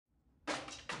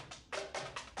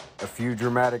A few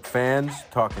dramatic fans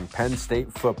talking Penn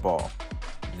State football.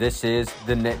 This is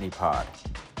the Nittany Pod.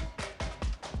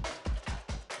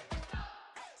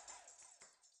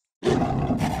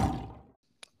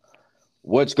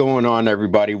 What's going on,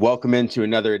 everybody? Welcome into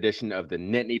another edition of the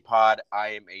Nittany Pod. I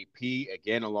am AP.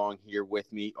 Again, along here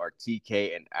with me are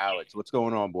TK and Alex. What's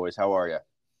going on, boys? How are you?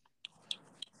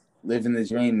 Living the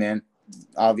dream, man.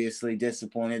 Obviously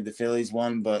disappointed the Phillies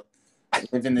won, but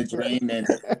living the dream and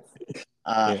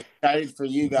excited for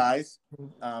you guys.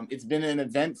 It's been an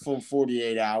eventful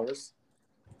 48 hours.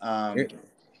 But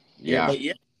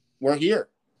yeah, we're here.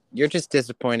 You're just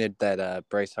disappointed that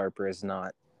Bryce Harper is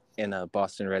not in a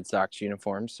Boston Red Sox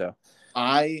uniform. So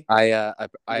I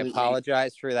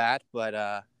apologize for that,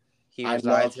 but he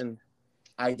resides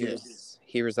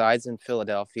in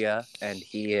Philadelphia, and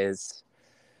he's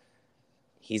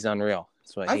unreal.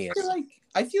 That's what he is.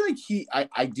 I feel like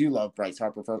I do love Bryce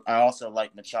Harper. I also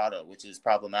like Machado, which is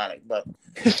problematic, but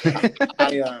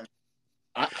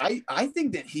I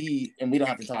think that he, and we don't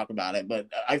have to talk about it, but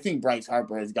I think Bryce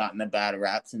Harper has gotten a bad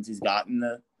rap since he's gotten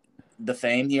the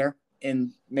fame here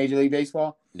in Major League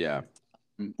Baseball. Yeah.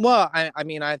 Well, I'll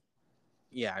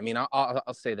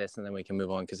say this and then we can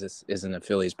move on because this isn't a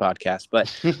Phillies podcast. But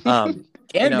folks.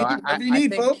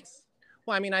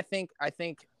 Well,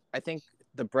 I think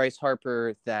the Bryce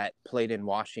Harper that played in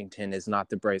Washington is not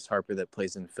the Bryce Harper that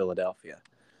plays in Philadelphia.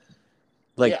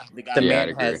 The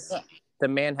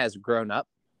man has grown up,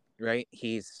 right?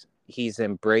 He's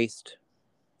embraced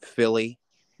Philly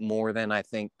more than I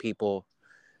think people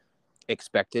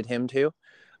expected him to.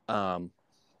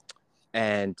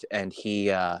 And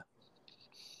he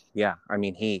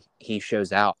he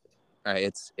shows out.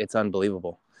 It's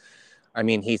unbelievable. I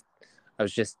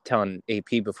was just telling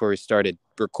AP before we started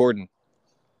recording,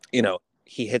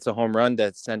 he hits a home run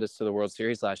to send us to the World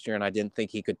Series last year, and I didn't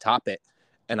think he could top it.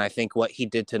 And I think what he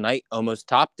did tonight almost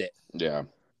topped it. Yeah.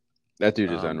 That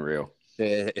dude is unreal.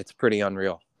 It's pretty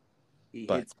unreal. He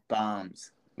hits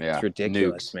bombs. Yeah. It's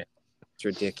ridiculous, Nukes. man. It's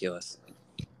ridiculous.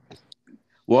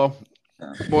 Well,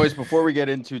 boys, before we get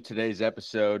into today's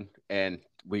episode, and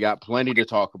we got plenty to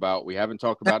talk about. We haven't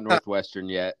talked about Northwestern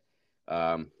yet.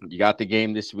 You got the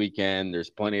game this weekend. There's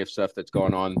plenty of stuff that's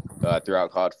going on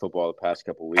throughout college football the past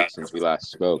couple of weeks since we last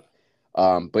spoke.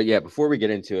 But yeah, before we get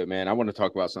into it, man, I want to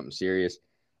talk about something serious.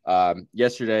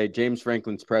 Yesterday, James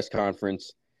Franklin's press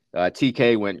conference,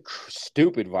 TK went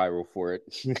stupid viral for it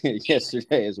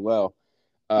yesterday as well.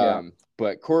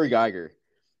 But Corey Geiger,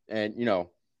 and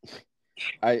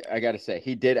I got to say,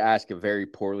 he did ask a very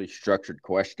poorly structured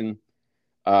question,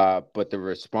 but the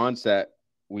response that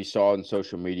we saw on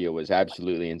social media was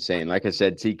absolutely insane. Like I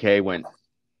said, TK went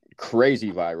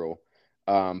crazy viral,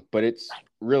 but it's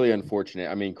really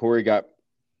unfortunate. Corey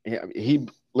he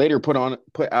later put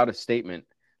out a statement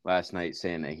last night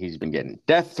saying that he's been getting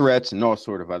death threats and all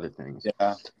sort of other things.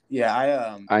 Yeah.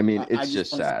 It's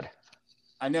just sad.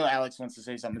 I know Alex wants to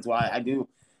say something, so I do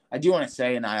want to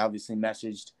say, and I obviously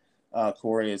messaged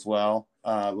Corey as well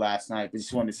last night, but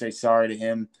just wanted to say sorry to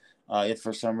him if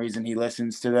for some reason he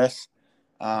listens to this.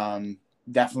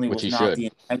 Definitely was not the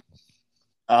intent.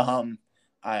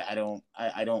 I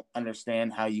don't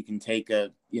understand how you can take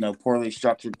a poorly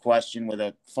structured question with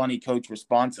a funny coach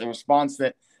response, a response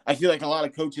that I feel like a lot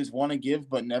of coaches want to give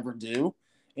but never do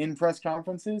in press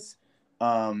conferences,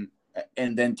 and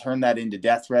then turn that into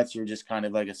death threats. You're just kind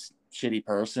of like a shitty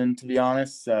person, to be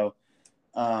honest. So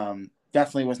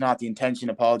definitely was not the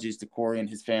intention. Apologies to Corey and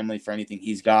his family for anything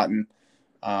he's gotten.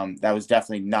 That was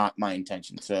definitely not my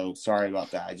intention. So sorry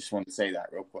about that. I just want to say that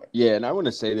real quick. Yeah, and I want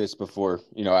to say this before,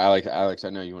 Alex, I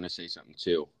know you want to say something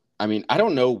too. I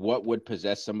don't know what would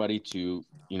possess somebody to,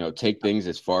 take things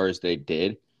as far as they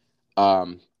did.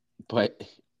 But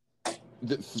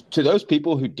to those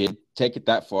people who did take it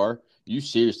that far, you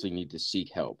seriously need to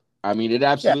seek help. It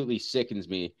absolutely sickens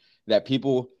me that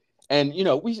people, and,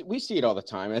 we see it all the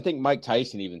time. I think Mike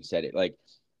Tyson even said it, like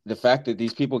the fact that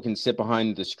these people can sit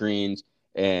behind the screens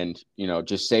and,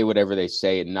 just say whatever they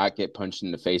say and not get punched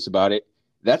in the face about it.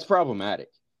 That's problematic.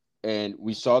 And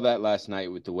we saw that last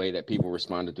night with the way that people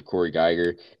responded to Corey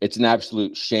Geiger. It's an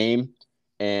absolute shame.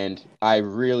 And I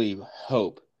really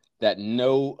hope that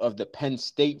no of the Penn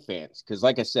State fans, because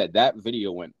like I said, that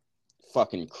video went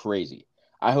fucking crazy.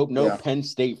 I hope no Penn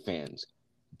State fans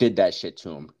did that shit to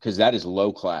him, because that is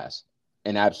low class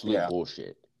and absolute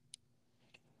bullshit.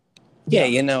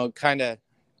 Yeah, kind of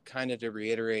to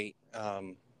reiterate,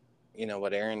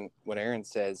 what Aaron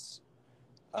says.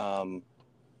 I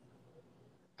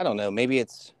don't know. Maybe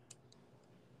it's.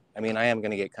 I am going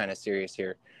to get kind of serious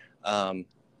here,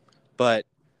 but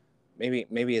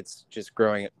maybe it's just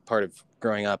part of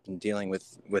growing up and dealing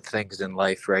with things in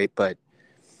life, right? But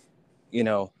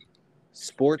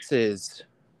sports is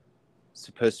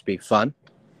supposed to be fun,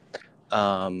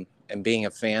 and being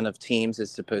a fan of teams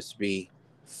is supposed to be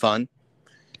fun,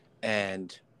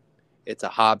 and it's a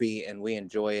hobby, and we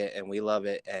enjoy it and we love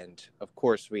it, and of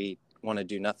course we want to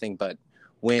do nothing but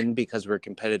win because we're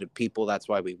competitive people. That's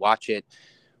why we watch it.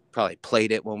 Probably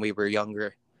played it when we were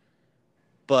younger,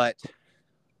 but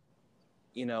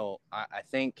I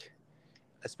think,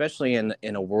 especially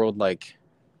in a world like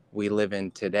we live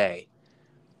in today,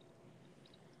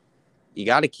 you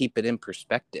got to keep it in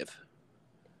perspective,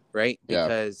 right? Yeah.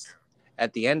 Because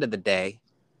at the end of the day,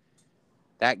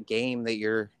 that game that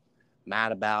you're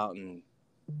mad about and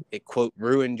it, quote,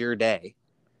 ruined your day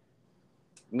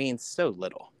means so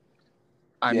little.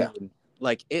 I mean,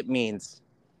 like, it means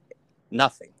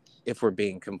nothing, if we're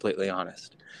being completely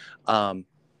honest.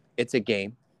 It's a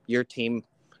game. Your team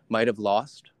might have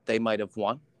lost. They might have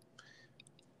won.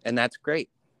 And that's great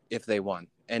if they won.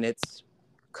 And it's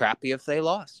crappy if they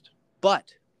lost.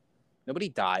 But nobody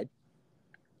died.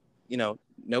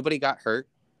 Nobody got hurt.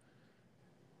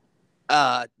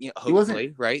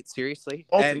 Hopefully, right? Seriously.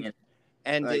 And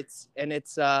it's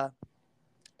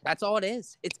that's all it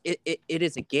is. It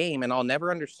is a game, and I'll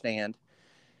never understand.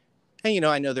 And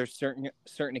I know there's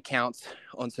certain accounts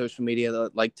on social media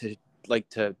that like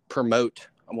to promote.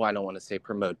 Well, I don't want to say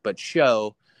promote, but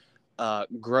show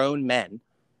grown men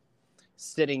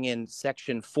sitting in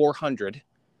section 400,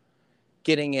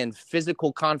 getting in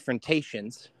physical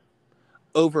confrontations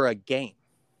over a game.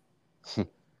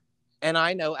 And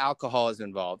I know alcohol is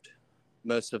involved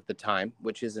most of the time,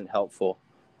 which isn't helpful.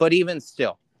 But even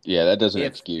still, yeah, that doesn't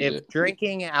excuse it. If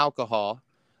drinking alcohol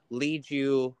leads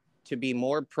you to be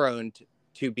more prone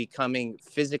to becoming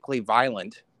physically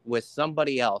violent with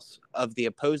somebody else of the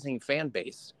opposing fan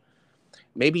base,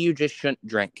 maybe you just shouldn't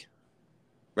drink,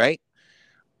 right?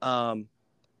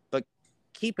 But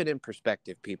keep it in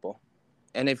perspective, people.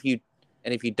 And if you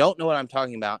don't know what I'm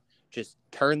talking about, just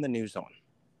turn the news on.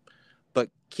 But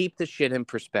keep the shit in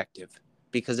perspective,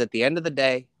 because at the end of the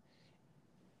day,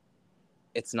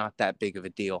 it's not that big of a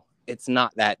deal. It's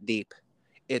not that deep.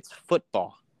 It's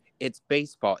football. It's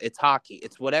baseball. It's hockey.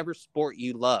 It's whatever sport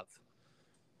you love.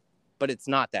 But it's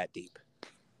not that deep.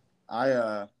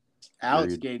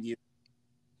 Alex gave you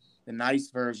the nice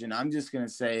version. I'm just going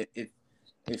to say,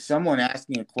 if someone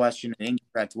asking a question in an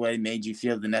incorrect way made you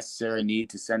feel the necessary need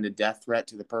to send a death threat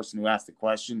to the person who asked the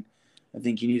question, I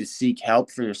think you need to seek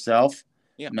help for yourself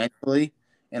mentally.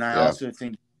 And I also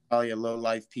think you're probably a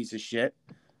low-life piece of shit.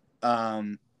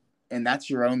 And that's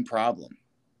your own problem.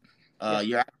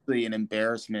 You're actually an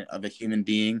embarrassment of a human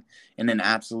being and an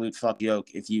absolute fuck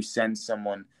yoke if you send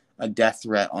someone a death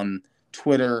threat on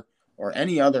Twitter or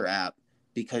any other app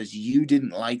because you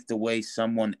didn't like the way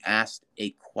someone asked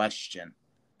a question.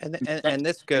 And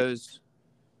this goes,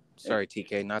 sorry,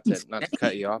 TK, not to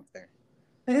cut you off there.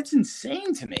 It's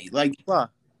insane to me.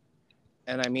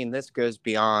 And I mean, this goes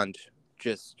beyond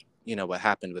just, what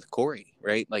happened with Corey,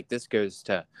 right? Like, this goes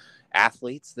to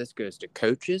athletes. This goes to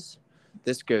coaches.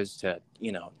 This goes to,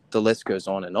 the list goes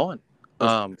on and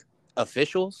on.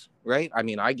 Officials, right? I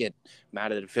mean, I get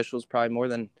mad at officials probably more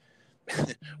than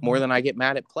I get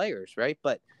mad at players, right?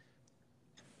 But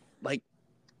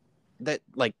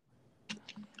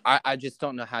I just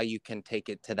don't know how you can take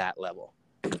it to that level,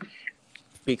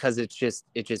 because it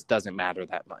just doesn't matter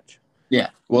that much.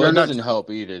 Yeah. Well, it doesn't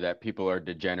help either that people are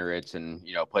degenerates and,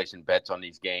 placing bets on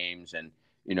these games. And,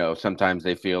 sometimes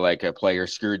they feel like a player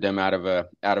screwed them out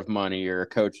of money, or a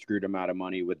coach screwed them out of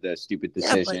money with the stupid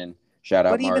decision. Shout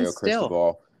out Mario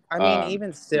Cristobal. I mean,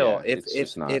 even still, if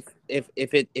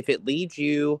it leads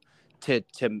you to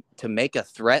make a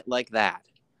threat like that,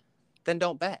 then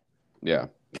don't bet. Yeah.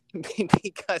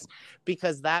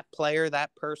 because that player,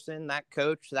 that person, that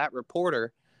coach, that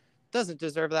reporter doesn't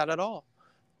deserve that at all.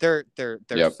 Their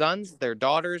sons, their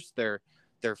daughters, their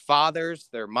fathers,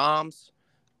 their moms,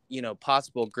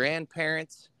 possible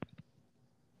grandparents.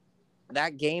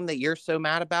 That game that you're so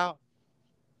mad about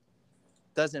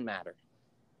doesn't matter.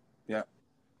 Yeah.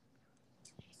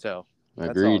 So agreed.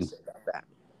 That's all I'll say about that.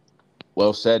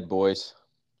 Well said, boys.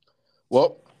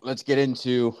 Well, let's get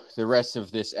into the rest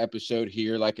of this episode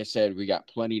here. Like I said, we got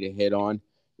plenty to hit on.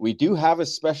 We do have a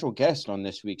special guest on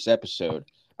this week's episode.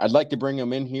 I'd like to bring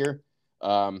him in here.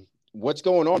 What's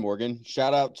going on, Morgan?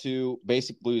 Shout out to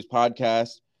Basic Blues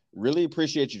Podcast. Really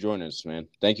appreciate you joining us, man.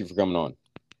 Thank you for coming on.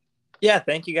 Yeah,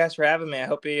 thank you guys for having me. I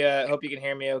hope you can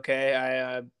hear me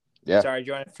okay. Sorry, I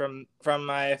joined from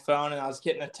my phone, and I was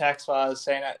getting a text while I was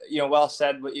saying, well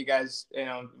said what you guys,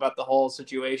 about the whole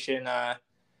situation.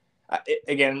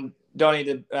 Again, don't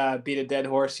need to beat a dead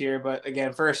horse here, but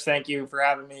again, first, thank you for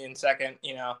having me. And second,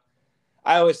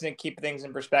 I always think keep things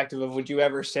in perspective of would you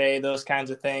ever say those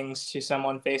kinds of things to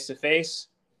someone face to face?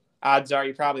 Odds are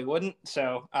you probably wouldn't.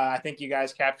 So I think you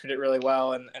guys captured it really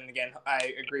well. And again,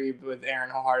 I agree with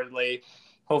Aaron wholeheartedly.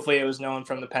 Hopefully it was known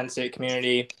from the Penn State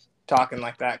community talking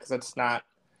like that, because it's not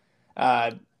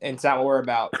what we're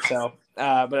about. So,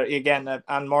 but again,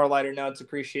 on more lighter notes,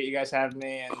 appreciate you guys having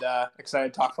me, and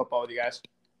excited to talk football with you guys.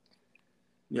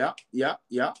 Yeah.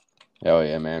 Oh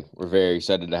yeah, man. We're very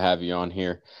excited to have you on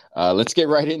here. Let's get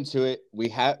right into it. We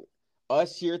have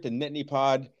us here at the Nittany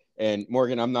Pod, and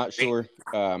Morgan, I'm not sure.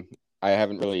 I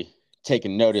haven't really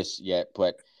taken notice yet,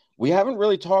 but we haven't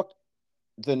really talked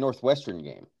the Northwestern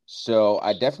game. So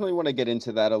I definitely want to get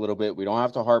into that a little bit. We don't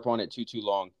have to harp on it too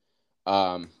long.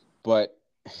 But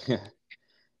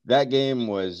that game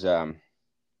was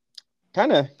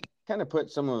kind of put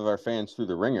some of our fans through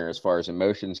the ringer as far as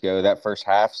emotions go. That first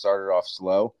half started off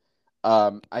slow.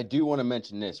 I do want to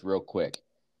mention this real quick.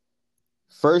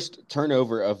 First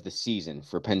turnover of the season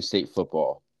for Penn State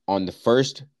football on the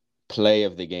first play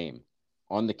of the game,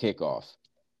 on the kickoff.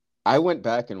 I went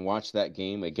back and watched that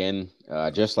game again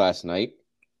just last night.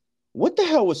 What the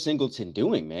hell was Singleton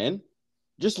doing, man?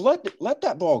 Just let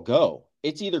that ball go.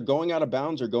 It's either going out of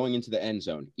bounds or going into the end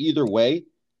zone. Either way,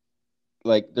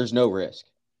 there's no risk.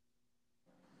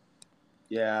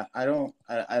 Yeah, I'm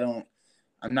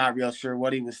not real sure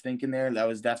what he was thinking there. That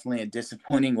was definitely a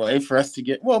disappointing way for us to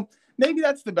get, well, maybe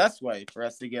that's the best way for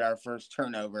us to get our first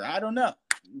turnover. I don't know.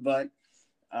 But,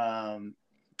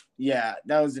 yeah,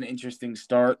 that was an interesting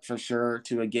start for sure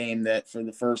to a game that for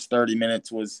the first 30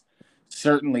 minutes was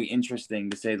certainly interesting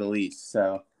to say the least.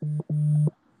 So,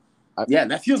 yeah,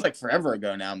 that feels like forever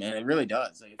ago now, man. It really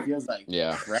does. It feels like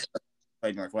forever.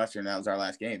 Played Northwestern. That was our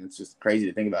last game. It's just crazy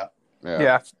to think about.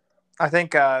 Yeah. I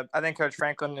think Coach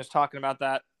Franklin is talking about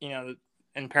that, in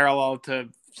parallel to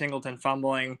Singleton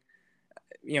fumbling,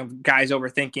 guys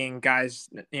overthinking, guys,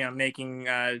 making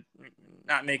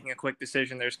not making a quick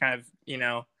decision. There's kind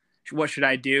of, what should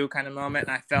I do kind of moment.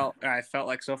 And I felt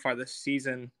like so far this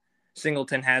season,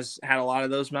 Singleton has had a lot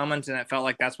of those moments, and it felt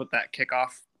like that's what that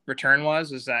kickoff return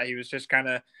is that he was just kind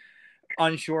of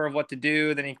unsure of what to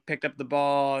do. Then he picked up the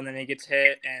ball, and then he gets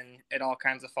hit, and it all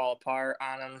kinds of fall apart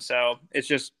on him. So it's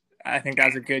just, I think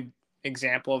that's a good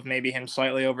example of maybe him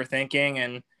slightly overthinking.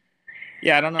 And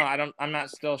yeah, I don't know. I'm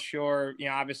not still sure.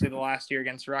 Obviously the last year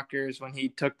against Rutgers when he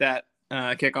took that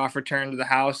kickoff return to the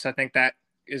house, I think that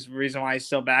is the reason why he's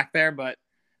still back there. But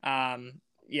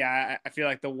yeah, I feel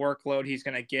like the workload he's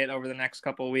going to get over the next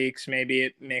couple of weeks, maybe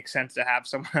it makes sense to have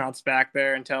someone else back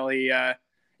there until he,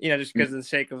 just because of the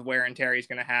sake of wear and tear he's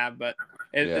going to have. But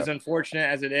as unfortunate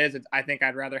as it is, I think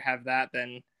I'd rather have that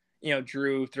than,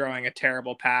 Drew throwing a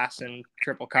terrible pass and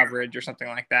triple coverage or something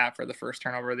like that for the first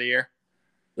turnover of the year.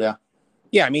 Yeah.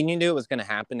 Yeah, I mean, you knew it was going to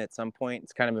happen at some point.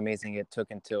 It's kind of amazing it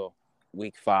took until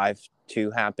week 5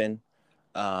 to happen.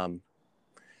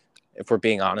 If we're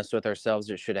being honest with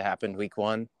ourselves, it should have happened week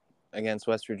 1 against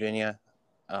West Virginia.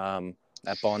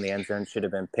 That ball in the end zone should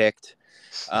have been picked.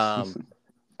 Right?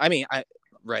 I mean,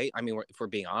 if we're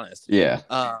being honest. Yeah.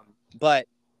 But,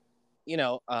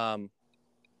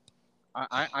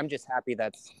 I'm just happy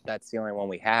that's the only one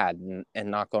we had,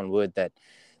 and knock on wood that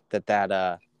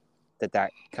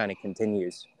kind of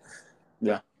continues.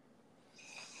 Yeah.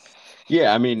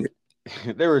 I mean,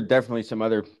 there were definitely some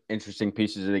other interesting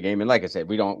pieces of the game, and like I said,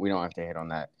 we don't have to hit on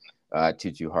that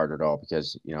too hard at all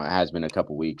because it has been a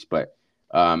couple weeks. But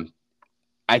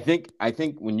I think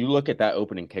when you look at that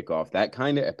opening kickoff, that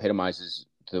kind of epitomizes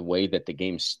the way that the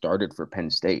game started for Penn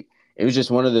State. It was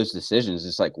just one of those decisions.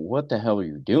 It's like, what the hell are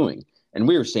you doing? And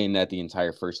we were saying that the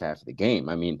entire first half of the game.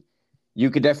 I mean,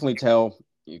 you could definitely tell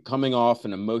coming off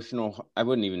an emotional, I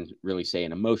wouldn't even really say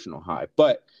an emotional high,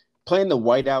 but playing the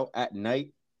whiteout at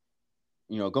night,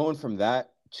 going from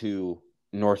that to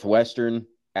Northwestern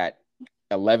at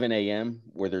 11 a.m.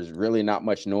 where there's really not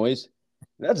much noise,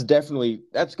 that's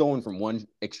going from one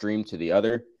extreme to the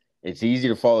other. It's easy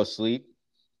to fall asleep.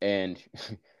 And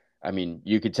I mean,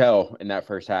 you could tell in that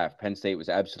first half, Penn State was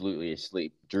absolutely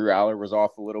asleep. Drew Aller was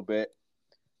off a little bit.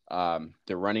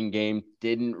 The running game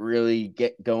didn't really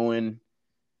get going.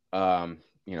 There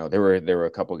were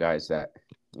a couple guys that,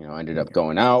 ended up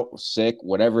going out, sick,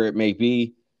 whatever it may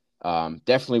be.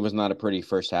 Definitely was not a pretty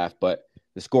first half, but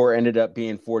the score ended up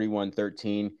being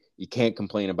 41-13. You can't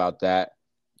complain about that.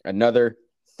 Another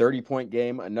 30-point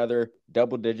game, another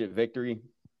double-digit victory.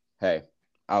 Hey,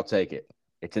 I'll take it.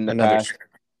 It's in the past.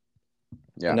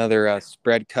 Yeah. Another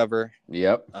spread cover.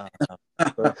 Yep.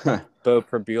 Bo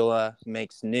Prabula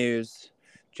makes news.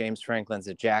 James Franklin's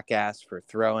a jackass for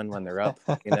throwing when they're up.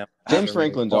 You know, James for many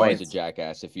Franklin's always a points.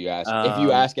 jackass. If you ask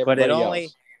everybody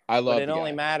else, I love. But it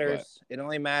only matters. It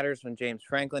only matters when James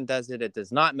Franklin does it. It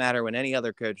does not matter when any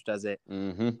other coach does it.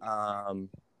 Mm-hmm.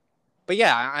 But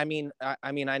yeah, I mean,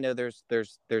 I know there's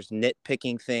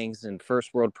nitpicking things and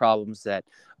first world problems that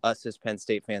us as Penn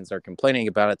State fans are complaining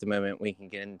about at the moment. We can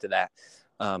get into that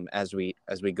as we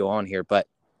go on here. But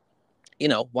you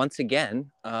know, once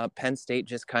again, Penn State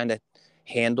just kind of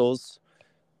handles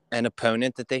an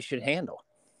opponent that they should handle.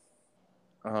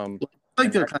 I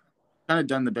think they're kind of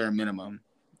done the bare minimum,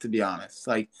 to be honest.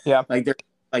 Like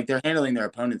they're handling their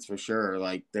opponents for sure.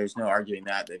 Like there's no arguing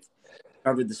that. They've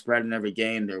covered the spread in every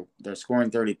game. They're scoring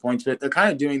 30 points, but they're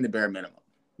kind of doing the bare minimum.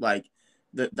 Like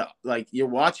like you're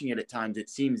watching it at times, it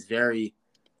seems very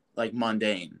like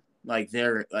mundane. Like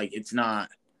they're like it's not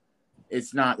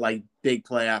like big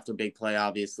play after big play.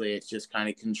 Obviously, it's just kind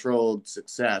of controlled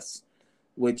success,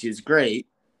 which is great.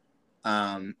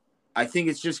 I think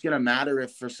it's just going to matter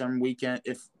if for some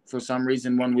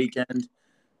reason one weekend,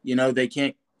 you know, they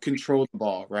can't control the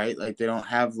ball, right? Like they don't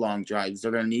have long drives.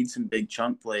 They're going to need some big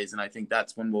chunk plays. And I think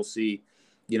that's when we'll see,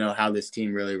 you know, how this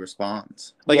team really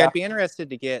responds. Like I'd be interested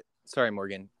to get, sorry,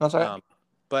 Morgan. That's right.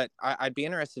 But I'd be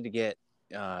interested to get,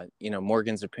 you know,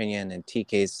 Morgan's opinion and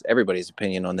TK's, everybody's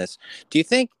opinion on this. Do you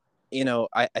think, you know,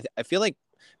 I feel like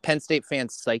Penn State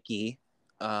fans' psyche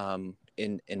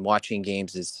in watching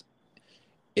games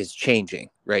is changing,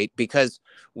 right? Because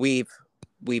we've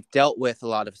dealt with a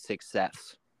lot of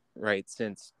success, right,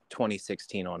 since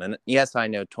 2016 on. And yes, I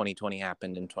know 2020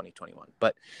 happened in 2021,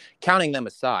 but counting them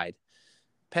aside,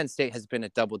 Penn State has been a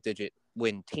double-digit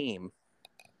win team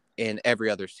in every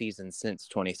other season since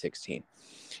 2016.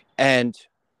 And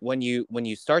when you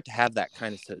start to have that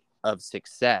kind of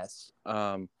success,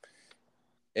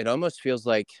 it almost feels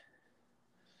like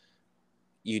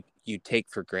you take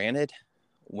for granted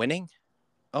winning.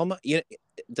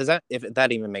 Does that, if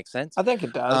that even makes sense? I think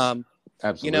it does.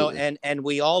 Absolutely. You know, and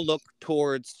we all look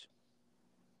towards,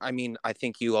 I mean, I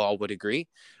think you all would agree.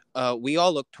 We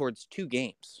all look towards 2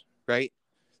 games, right?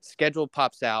 Schedule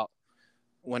pops out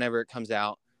whenever it comes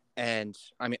out. And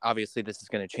I mean, obviously this is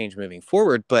going to change moving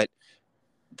forward, but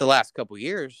the last couple of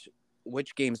years,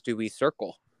 which games do we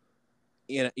circle?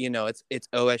 You know, it's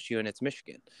OSU and it's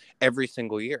Michigan every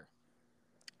single year.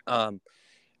 And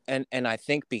I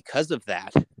think because of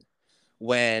that,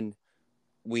 when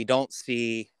we don't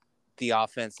see the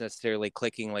offense necessarily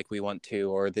clicking like we want to,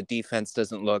 or the defense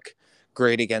doesn't look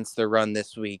great against the run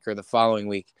this week or the following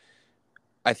week,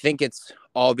 I think it's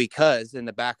all because in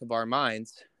the back of our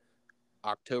minds,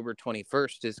 October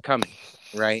 21st is coming,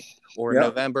 right? Or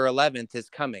November 11th is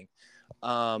coming.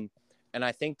 And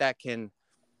I think that can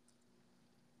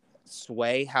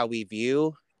sway how we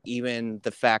view even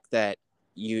the fact that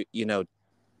you know,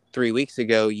 3 weeks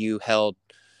ago you held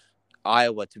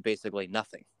Iowa to basically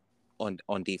nothing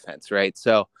on defense, right?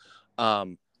 So I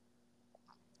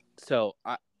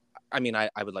mean, I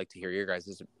would like to hear your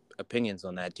guys' opinions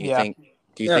on that. Do you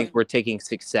think we're taking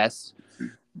success,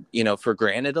 you know, for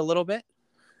granted a little bit?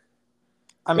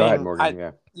 I mean, Go ahead, Morgan.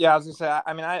 I was gonna say,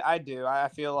 I mean, I do. I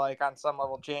feel like on some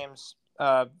level, James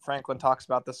Franklin talks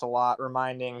about this a lot,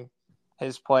 reminding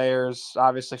his players,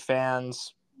 obviously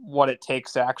fans, what it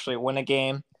takes to actually win a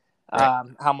game, right.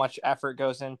 How much effort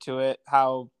goes into it,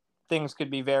 how things could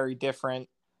be very different.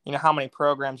 You know, how many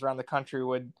programs around the country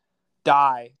would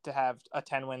die to have a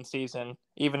 10-win season,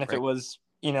 even if it was,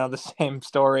 you know, the same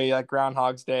story like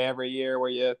Groundhog's Day every year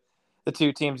where the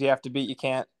 2 teams you have to beat, you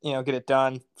can't, you know, get it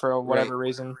done for whatever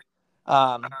reason.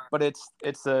 But it's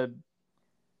the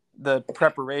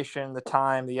preparation, the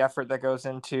time, the effort that goes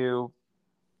into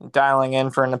dialing in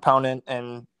for an opponent,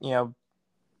 and, you know,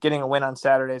 getting a win on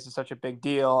Saturdays is such a big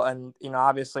deal. And, you know,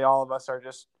 obviously all of us are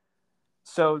just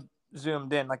so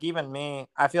zoomed in. Like even me,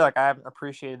 I feel like I haven't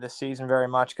appreciated this season very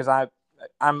much because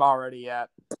I'm already at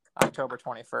October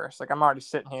 21st. Like I'm already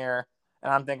sitting here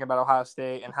and I'm thinking about Ohio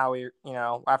State and how we, you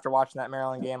know, after watching that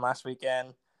Maryland game last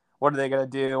weekend, what are they going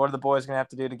to do? What are the boys going to have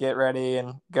to do to get ready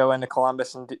and go into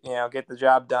Columbus and, you know, get the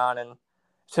job done? And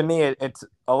to me, it's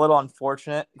a little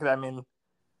unfortunate because, I mean,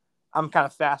 I'm kind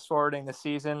of fast forwarding the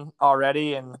season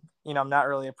already, and, you know, I'm not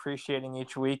really appreciating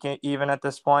each week even at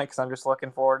this point because I'm just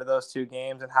looking forward to those 2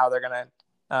 games and how they're going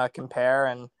to compare.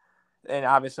 And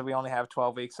obviously we only have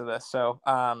 12 weeks of this. So,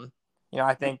 you know,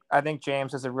 I think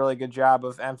James does a really good job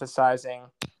of emphasizing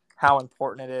how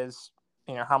important it is,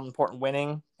 you know, how important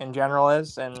winning in general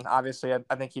is. And obviously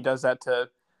I think he does that to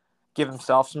give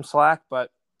himself some slack.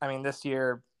 But I mean, this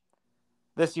year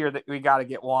that we got to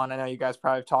get one. I know you guys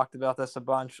probably talked about this a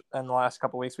bunch in the last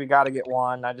couple of weeks. We got to get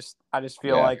one. I just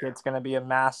feel like it's going to be a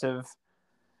massive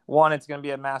one, it's going to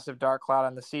be a massive dark cloud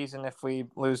on the season if we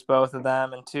lose both of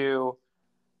them, and two,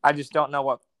 I just don't know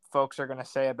what folks are going to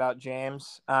say about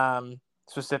James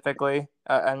specifically,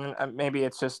 and maybe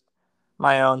it's just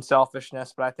my own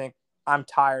selfishness, but I think I'm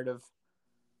tired of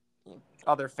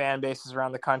other fan bases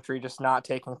around the country just not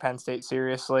taking Penn State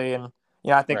seriously. And,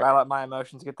 I think I let my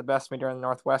emotions get the best of me during the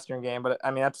Northwestern game. But,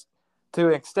 I mean, that's to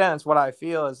an extent, it's what I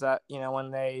feel is that, when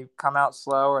they come out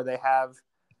slow or they have,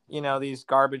 these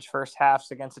garbage first halves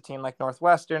against a team like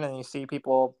Northwestern, and you see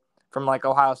people from like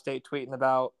Ohio State tweeting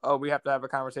about, oh, we have to have a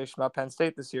conversation about Penn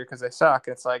State this year because they suck.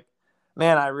 And it's like,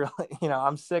 man, I really,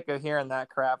 I'm sick of hearing that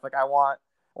crap. Like I want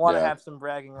to have some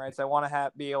bragging rights. I want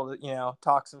to be able to,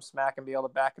 talk some smack and be able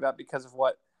to back it up because of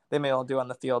what they may able to do on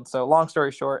the field. So long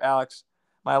story short, Alex,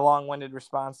 my long-winded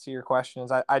response to your question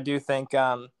is I do think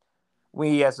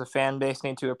we as a fan base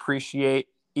need to appreciate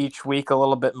each week a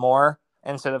little bit more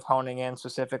instead of honing in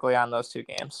specifically on those two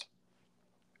games.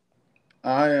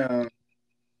 I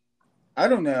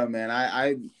don't know, man.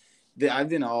 I've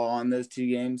been all on those two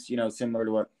games, similar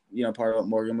to what, part of what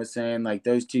Morgan was saying. Like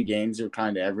those two games are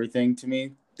kind of everything to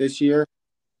me this year.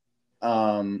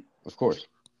 Of course.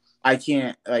 I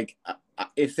can't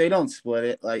if they don't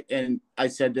split it, and I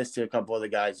said this to a couple of the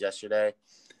guys yesterday,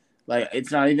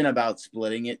 it's not even about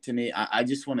splitting it to me. I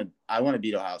want to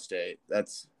beat Ohio State.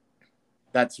 That's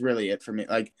really it for me.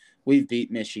 Like we've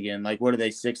beat Michigan. Like what are they,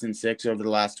 6-6 over the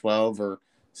last 12 or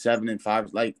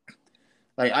 7-5?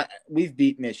 We've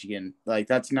beat Michigan. Like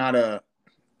that's not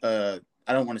I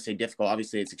don't want to say difficult.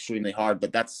 Obviously it's extremely hard,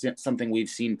 but that's something we've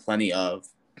seen plenty of.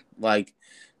 Like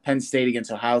Penn State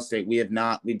against Ohio State, we've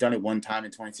done it one time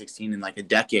in 2016 in like a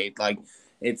decade. Like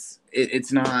it's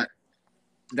not,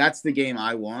 that's the game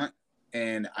I want.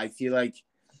 And I feel like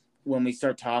when we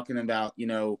start talking about,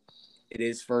 it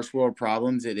is first world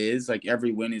problems. It is like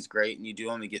every win is great. And you do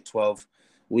only get 12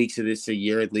 weeks of this a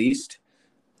year at least.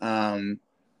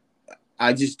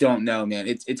 I just don't know, man.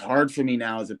 It's hard for me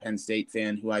now as a Penn State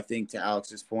fan who I think, to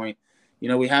Alex's point,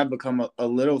 we have become a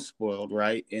little spoiled,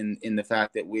 right, in the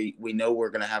fact that we know we're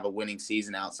going to have a winning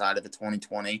season outside of the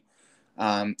 2020.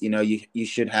 You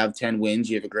should have 10 wins.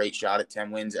 You have a great shot at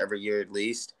 10 wins every year at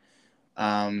least.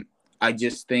 I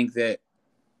just think that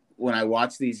when I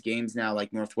watch these games now,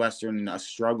 like Northwestern and us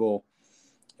struggle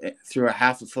through a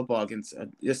half of football against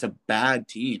just a bad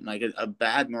team, like a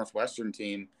bad Northwestern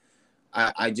team,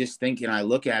 I just think, and I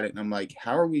look at it and I'm like,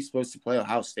 how are we supposed to play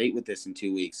Ohio State with this in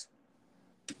 2 weeks?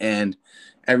 And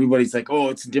everybody's like, oh,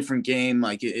 it's a different game.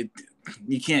 Like you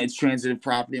can't, it's transitive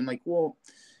property. I'm like, well,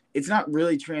 it's not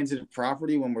really transitive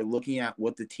property when we're looking at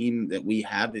what the team that we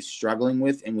have is struggling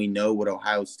with. And we know what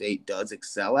Ohio State does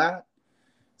excel at.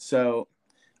 So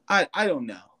I don't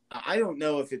know. I don't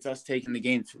know if it's us taking the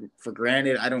game for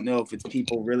granted. I don't know if it's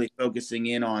people really focusing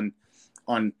in on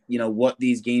what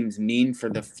these games mean for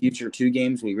the future two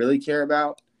games we really care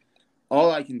about.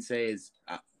 All I can say is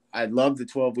I love the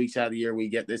 12 weeks out of the year we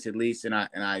get this at least, and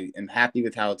I am happy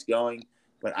with how it's going.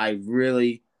 But I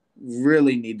really,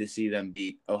 really need to see them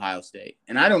beat Ohio State.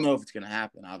 And I don't know if it's going to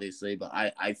happen, obviously, but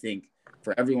I think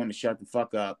for everyone to shut the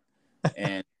fuck up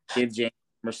and give James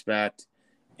respect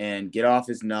and get off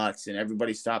his nuts, and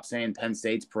everybody stop saying Penn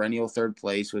State's perennial third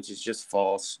place, which is just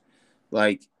false.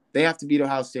 Like, they have to beat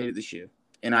Ohio State at the shoe.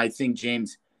 And I think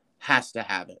James has to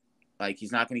have it. Like,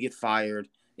 he's not going to get fired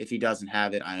if he doesn't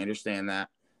have it. I understand that.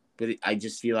 But I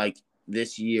just feel like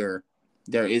this year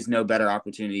there is no better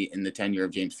opportunity in the tenure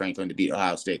of James Franklin to beat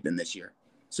Ohio State than this year.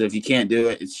 So if you can't do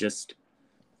it, it's just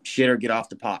shit or get off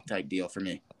the pot type deal for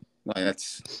me. Like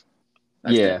that's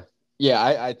yeah. It. Yeah,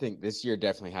 I think this year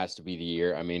definitely has to be the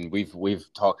year. I mean,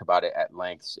 we've talked about it at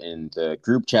length in the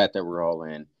group chat that we're all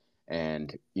in.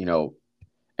 And,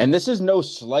 and this is no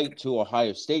slight to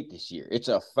Ohio State this year. It's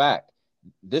a fact.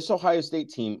 This Ohio State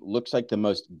team looks like the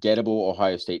most gettable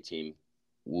Ohio State team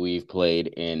we've played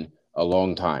in a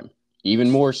long time, even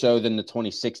more so than the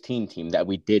 2016 team that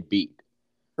we did beat.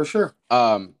 For sure.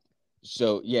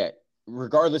 So yeah,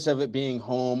 regardless of it being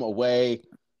home, away,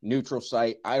 neutral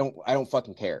site, I don't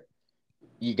fucking care.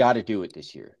 You got to do it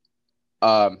this year.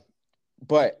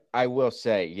 But I will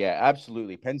say, yeah,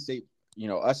 absolutely. Penn State,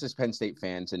 us as Penn State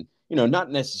fans, and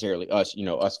not necessarily us,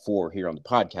 us four here on the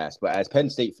podcast, but as Penn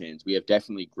State fans, we have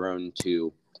definitely grown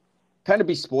to kind of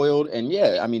be spoiled. And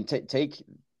yeah, I mean, take,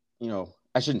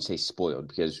 I shouldn't say spoiled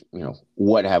because,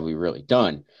 what have we really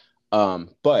done?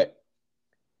 But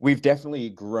we've definitely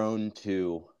grown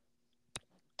to,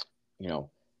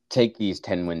 take these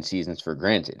 10-win seasons for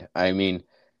granted. I mean,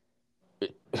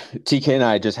 TK and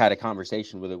I just had a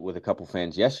conversation with a couple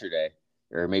fans yesterday,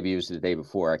 or maybe it was the day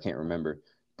before. I can't remember.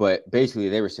 But basically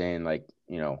they were saying like,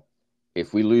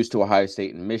 if we lose to Ohio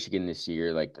State and Michigan this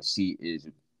year, like the seat is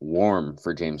warm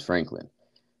for James Franklin.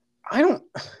 I don't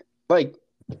like.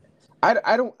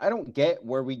 I don't get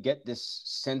where we get this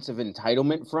sense of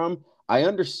entitlement from. I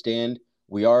understand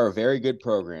we are a very good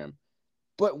program,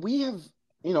 but we have,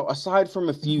 aside from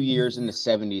a few years in the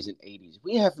 70s and 80s,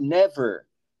 we have never,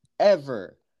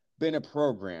 ever been a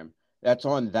program that's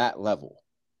on that level.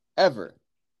 Ever.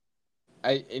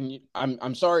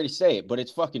 I'm sorry to say it, but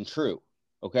it's fucking true.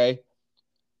 Okay?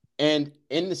 And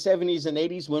in the 70s and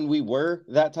 80s, when we were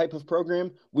that type of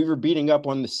program, we were beating up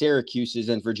on the Syracuses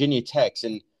and Virginia Techs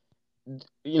and,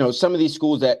 some of these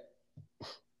schools that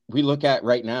we look at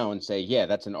right now and say, yeah,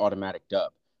 that's an automatic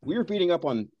dub. We were beating up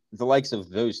on the likes of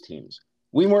those teams.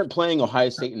 We weren't playing Ohio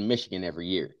State and Michigan every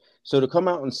year. So to come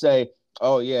out and say,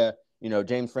 oh, yeah,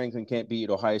 James Franklin can't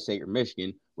beat Ohio State or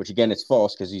Michigan, which, again, is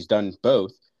false because he's done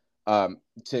both.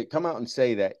 To come out and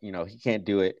say that, he can't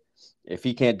do it. If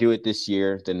he can't do it this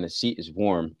year, then the seat is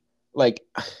warm. Like,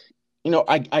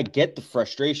 I get the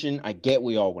frustration. I get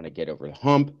we all want to get over the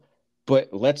hump. But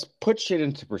let's put shit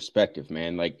into perspective,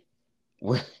 man. Like,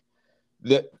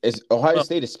 as Ohio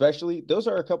State especially, those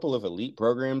are a couple of elite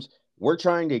programs. We're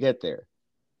trying to get there.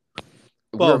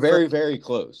 We're very, very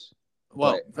close.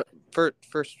 Well, first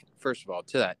of all,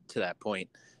 to that point,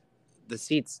 the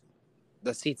seat's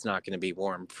not going to be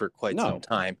warm for quite some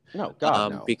time. No,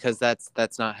 God, no. Because that's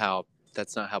not how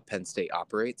Penn State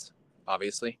operates.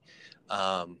 Obviously,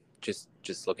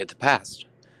 just look at the past.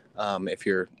 If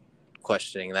you're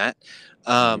questioning that,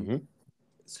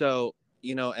 so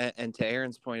and to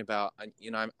Aaron's point about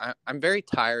I'm very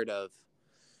tired of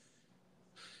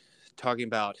talking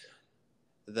about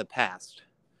the past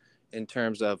in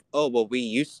terms of we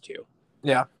used to.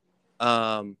 Yeah.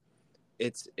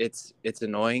 It's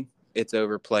annoying. It's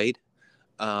overplayed.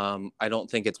 I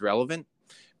don't think it's relevant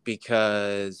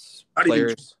because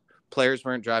players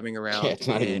weren't driving around. Yeah, it's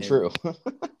not even true.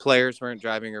 Players weren't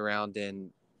driving around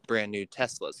in brand new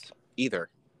Teslas either,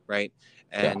 right?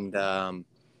 And the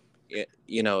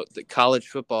college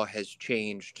football has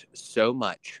changed so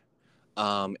much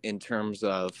in terms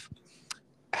of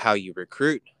how you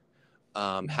recruit,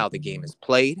 how the game is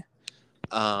played,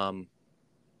 and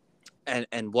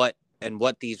what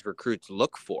these recruits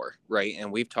look for, right?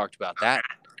 And we've talked about that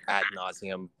ad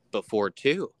nauseum before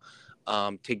too,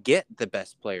 to get the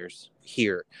best players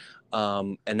here.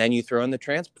 And then you throw in the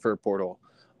transfer portal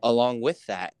along with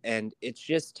that. And it's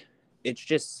just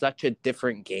such a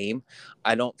different game.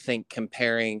 I don't think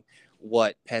comparing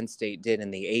what Penn State did in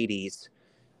the 80s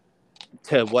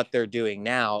to what they're doing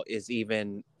now is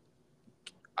even,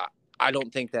 I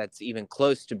don't think that's even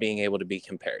close to being able to be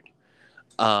compared.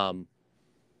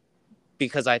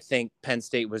 Because I think Penn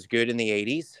State was good in the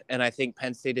 80s, and I think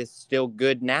Penn State is still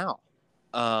good now.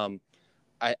 I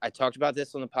talked about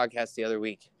this on the podcast the other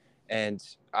week, and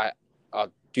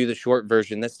I'll do the short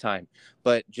version this time.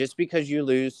 But just because you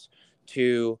lose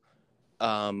to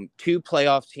two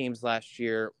playoff teams last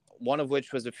year, one of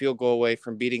which was a field goal away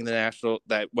from beating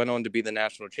that went on to be the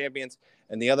national champions,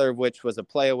 and the other of which was a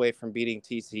play away from beating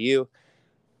TCU,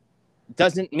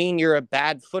 doesn't mean you're a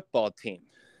bad football team.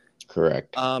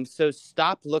 Correct. So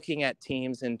stop looking at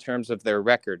teams in terms of their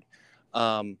record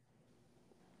to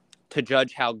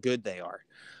judge how good they are.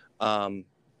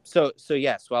 So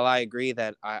yes, while I agree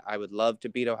that I would love to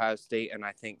beat Ohio State, and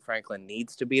I think Franklin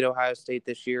needs to beat Ohio State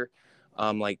this year,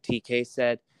 like TK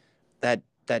said, that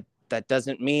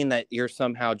doesn't mean that you're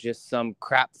somehow just some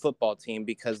crap football team,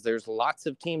 because there's lots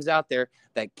of teams out there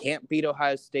that can't beat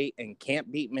Ohio State and can't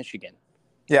beat Michigan.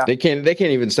 Yeah, they can't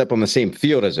even step on the same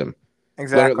field as them.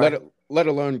 Exactly. Let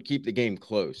alone keep the game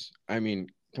close. I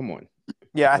mean, come on.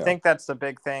 Yeah, I think that's the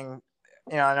big thing.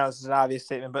 I know this is an obvious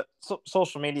statement, but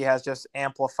social media has just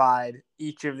amplified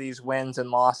each of these wins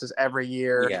and losses every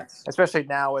year. Yes. Especially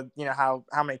now with, how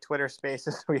many Twitter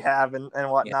spaces we have and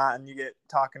whatnot, and you get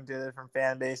talking to different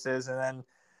fan bases, and then,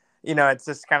 it's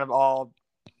just kind of all,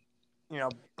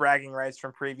 bragging rights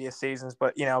from previous seasons.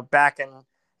 But, back in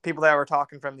people that were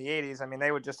talking from the 80s, I mean,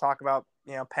 they would just talk about,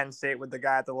 Penn State with the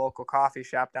guy at the local coffee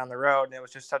shop down the road, and it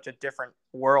was just such a different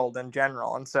world in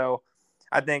general. And so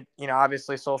I think,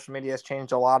 obviously social media has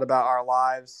changed a lot about our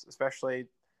lives, especially,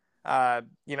 over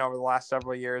the last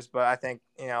several years. But I think,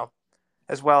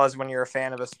 as well as when you're a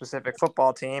fan of a specific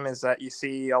football team, is that you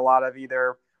see a lot of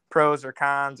either pros or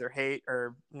cons or hate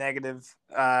or negative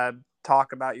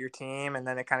talk about your team. And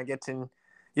then it kind of gets in,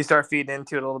 you start feeding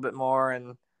into it a little bit more.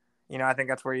 And, I think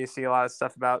that's where you see a lot of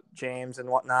stuff about James and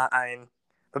whatnot. I mean,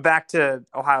 but back to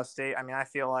Ohio State, I mean, I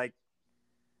feel like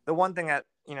the one thing that,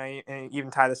 you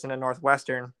even tie this into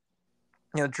Northwestern,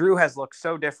 Drew has looked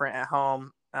so different at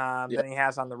home than he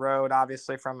has on the road,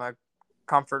 obviously from a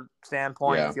comfort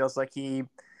standpoint. Yeah. He feels like he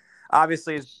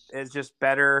obviously is just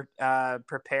better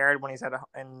prepared when he's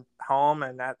in home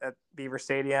and at Beaver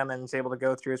Stadium and is able to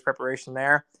go through his preparation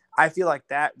there. I feel like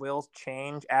that will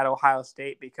change at Ohio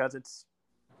State because it's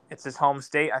his home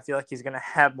state. I feel like he's going to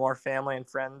have more family and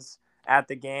friends at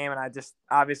the game. And I just,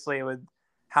 obviously, with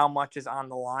how much is on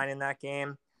the line in that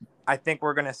game, I think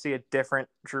we're going to see a different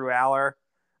Drew Aller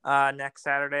next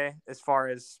Saturday as far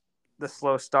as the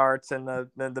slow starts and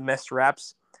the missed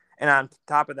reps. And on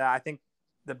top of that, I think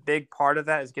the big part of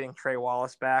that is getting Trey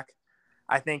Wallace back.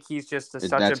 I think he's just such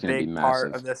a big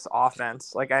part of this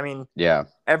offense. Like, I mean,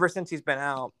 ever since he's been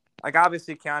out, like,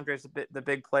 obviously Keandre's the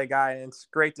big play guy, and it's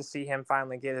great to see him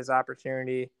finally get his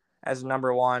opportunity as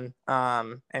number one.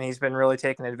 And he's been really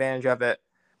taking advantage of it.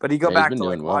 But you go back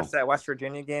to watch that West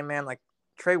Virginia game, man. Like,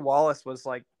 Trey Wallace was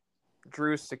like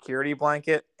Drew's security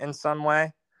blanket in some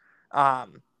way. What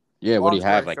do you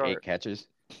have? Like 8 catches?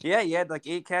 Yeah, he had like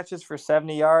 8 catches for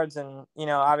 70 yards, and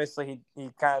obviously he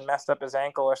kind of messed up his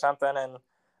ankle or something, and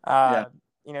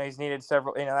he's needed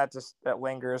several. That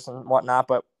lingers and whatnot,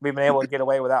 but we've been able to get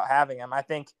away without having him. I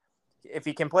think if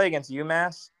he can play against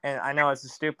UMass, and I know it's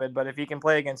stupid, but if he can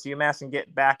play against UMass and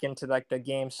get back into like the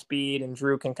game speed, and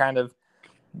Drew can kind of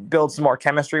build some more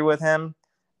chemistry with him,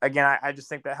 again, I just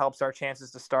think that helps our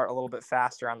chances to start a little bit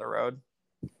faster on the road.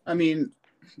 I mean,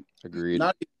 agreed.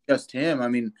 Not just him. I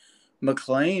mean,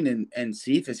 McLean and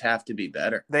Cephas have to be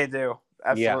better. They do.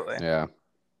 Absolutely. Yeah.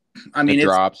 I mean, the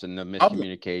drops and the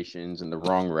miscommunications and the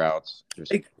wrong routes.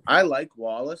 I like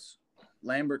Wallace.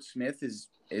 Lambert Smith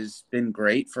has been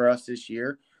great for us this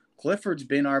year. Clifford's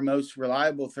been our most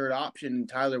reliable third option, and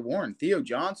Tyler Warren. Theo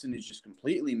Johnson is just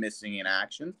completely missing in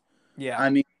action. Yeah. I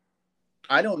mean,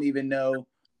 I don't even know.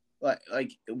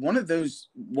 Like one of those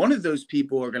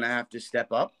people are going to have to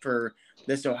step up for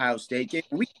this Ohio State game.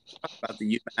 We talk about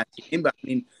the UMass game, but I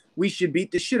mean, we should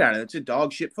beat the shit out of it. It's a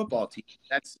dog shit football team.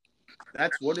 That's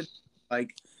what it's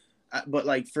like. But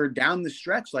like for down the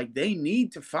stretch, like they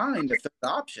need to find a third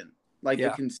option.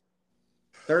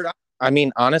 Third option. I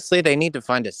mean, honestly, they need to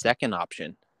find a second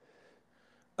option.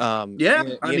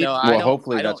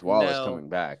 Hopefully that's Wallace coming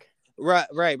back. Right.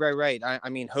 I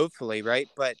mean, hopefully, right?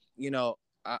 But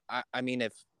I mean,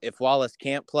 if Wallace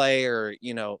can't play, or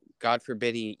God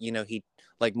forbid he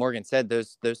like Morgan said,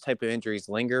 those type of injuries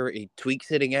linger. He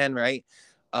tweaks it again, right?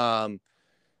 The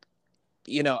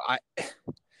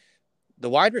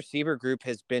wide receiver group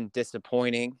has been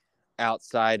disappointing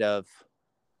outside of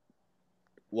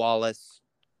Wallace,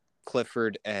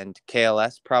 Clifford, and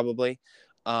KLS probably.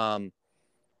 The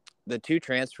 2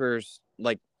 transfers,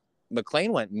 like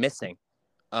McLean went missing.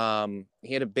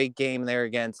 He had a big game there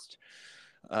against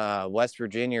West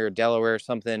Virginia or Delaware or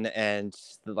something, and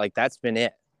like that's been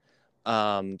it.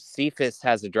 Cephas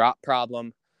has a drop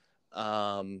problem.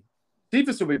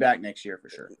 Cephas will be back next year for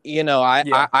sure.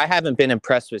 I haven't been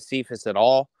impressed with Cephas at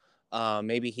all.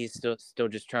 Maybe he's still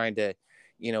just trying to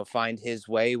find his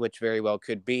way, which very well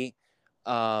could be.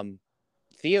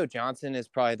 Theo Johnson is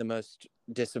probably the most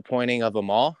disappointing of them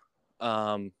all,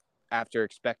 after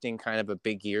expecting kind of a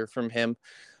big year from him.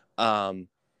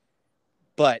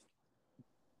 But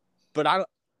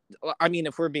I mean,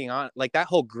 if we're being honest, like that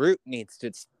whole group needs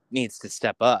to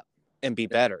step up and be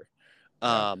better.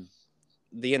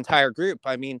 The entire group.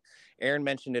 I mean, Aaron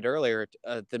mentioned it earlier.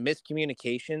 The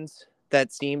miscommunications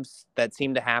that seem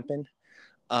to happen.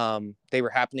 They were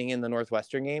happening in the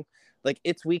Northwestern game. Like,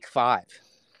 it's week 5.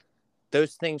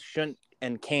 Those things shouldn't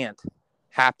and can't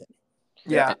happen.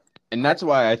 Yeah. And that's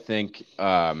why I think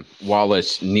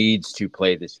Wallace needs to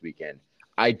play this weekend.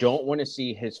 I don't want to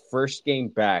see his first game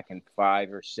back in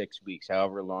 5 or 6 weeks,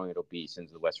 however long it'll be since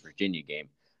the West Virginia game.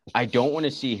 I don't want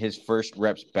to see his first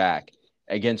reps back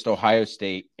against Ohio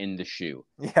State in the shoe.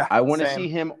 Yeah, I want to see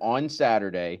him on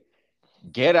Saturday,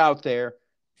 get out there,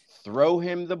 throw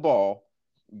him the ball,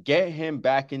 get him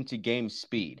back into game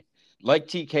speed. Like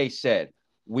TK said,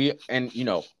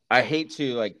 I hate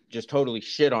to just totally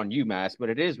shit on UMass, but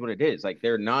it is what it is. Like,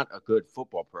 they're not a good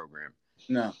football program.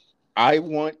 No. I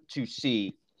want to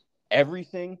see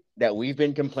everything that we've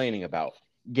been complaining about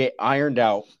get ironed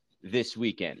out this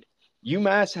weekend.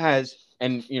 UMass has,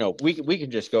 and we can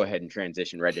just go ahead and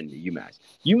transition right into UMass.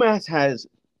 UMass has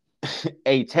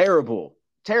a terrible,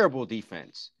 terrible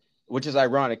defense, which is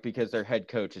ironic because their head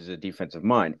coach is a defensive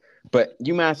mind. But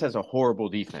UMass has a horrible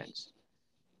defense.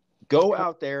 Go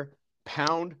out there,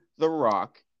 pound the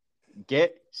rock,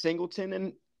 get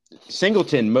Singleton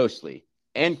mostly,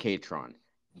 and Katron.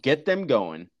 Get them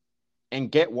going, and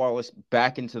get Wallace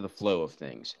back into the flow of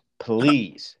things,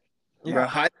 please.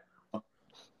 Yeah,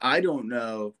 I don't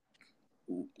know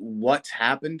what's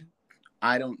happened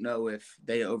I don't know if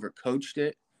they overcoached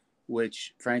it,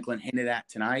 which Franklin hinted at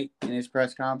tonight in his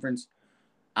press conference.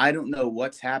 I don't know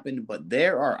what's happened, but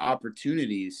there are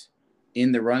opportunities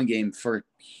in the run game for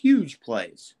huge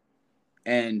plays,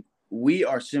 and we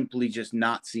are simply just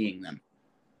not seeing them.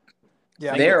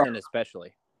 Yeah, Singleton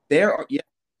especially.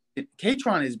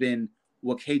 Katron has been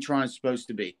what Katron is supposed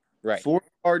to be. Right. 4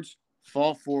 yards,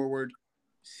 fall forward,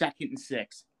 2nd and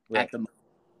 6 right. at the moment.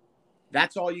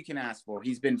 That's all you can ask for.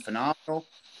 He's been phenomenal.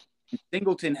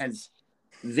 Singleton has,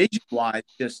 vision-wise,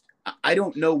 just I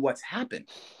don't know what's happened.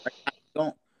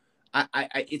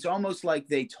 It's almost like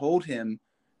they told him,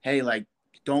 hey, like,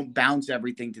 don't bounce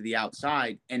everything to the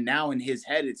outside. And now in his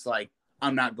head, it's like,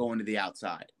 I'm not going to the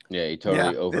outside. Yeah, he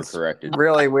totally overcorrected. It's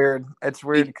really weird. It's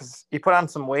weird because he put on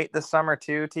some weight this summer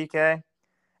too, TK.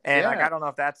 And like, I don't know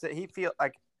if that's it. I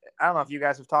don't know if you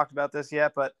guys have talked about this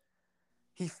yet, but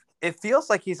it feels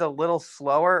like he's a little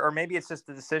slower, or maybe it's just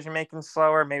the decision making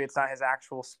slower. Maybe it's not his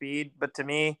actual speed. But to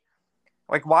me,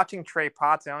 like watching Trey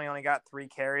Potts, I only got 3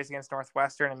 carries against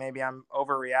Northwestern, and maybe I'm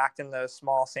overreacting to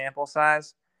small sample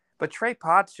size. But Trey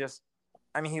Potts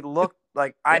he looked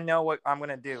like, I know what I'm going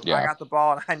to do. Yeah. I got the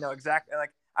ball, and I know exactly.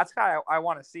 Like, that's how I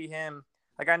want to see him.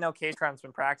 Like, I know Katron's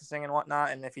been practicing and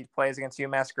whatnot, and if he plays against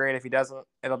UMass, great. If he doesn't,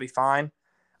 it'll be fine.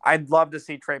 I'd love to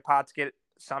see Trey Potts get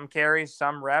some carries,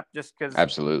 some rep, just because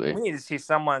absolutely we need to see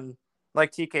someone,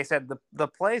 like TK said, the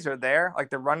plays are there. Like,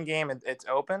 the run game, it's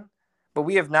open. But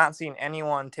we have not seen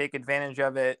anyone take advantage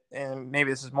of it, and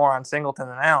maybe this is more on Singleton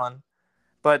than Allen.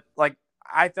 But, like,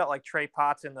 I felt like Trey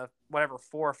Potts in the 4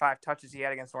 or 5 touches he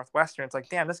had against Northwestern, it's like,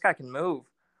 damn, this guy can move.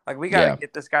 Like, we got to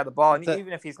get this guy the ball. And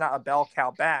even if he's not a bell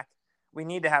cow back, we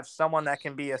need to have someone that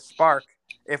can be a spark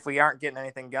if we aren't getting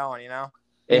anything going, you know?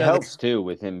 It helps, too,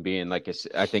 with him being, like,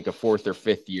 I think a 4th or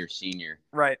 5th year senior.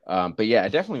 Right. But, yeah, I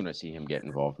definitely want to see him get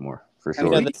involved more, for sure.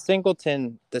 You know, the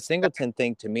Singleton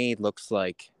thing to me looks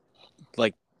like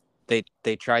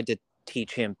they tried to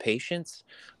teach him patience.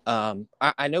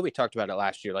 I know we talked about it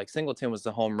last year. Like, Singleton was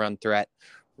the home run threat,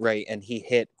 right? And he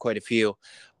hit quite a few.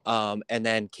 And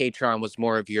then Katron was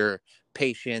more of your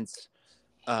patience,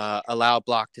 allow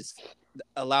blocks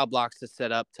to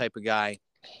set up type of guy,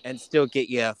 and still get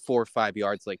you 4 or 5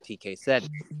 yards, like TK said.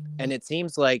 And it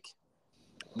seems like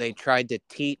they tried to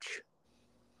teach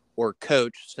or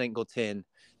coach Singleton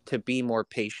to be more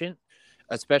patient,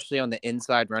 especially on the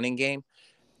inside running game.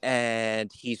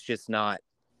 And he's just not,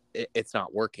 it's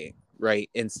not working, right?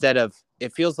 Instead of,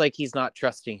 it feels like he's not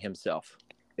trusting himself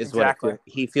is exactly. What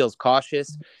he feels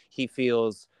cautious. He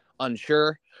feels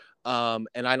unsure. And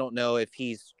I don't know if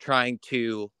he's trying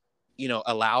to,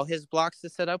 allow his blocks to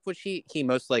set up, which he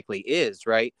most likely is,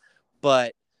 right?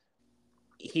 But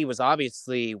he was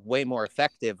obviously way more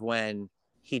effective when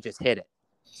he just hit it.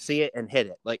 See it and hit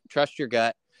it. Like, trust your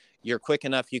gut. You're quick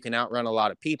enough. You can outrun a lot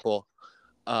of people.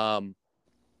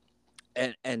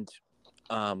 It's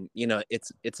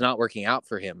not working out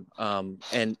for him.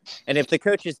 And if the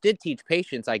coaches did teach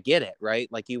patience, I get it,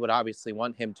 right? Like, you would obviously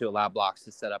want him to allow blocks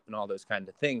to set up and all those kinds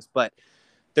of things, but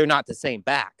they're not the same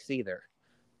backs either.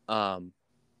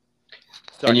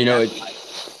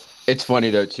 It's funny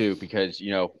though too, because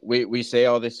we say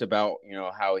all this about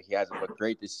how he hasn't looked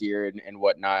great this year and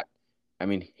whatnot. I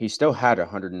mean, he still had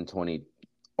 120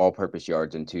 all-purpose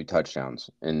yards and 2 touchdowns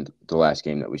in the last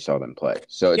game that we saw them play.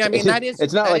 So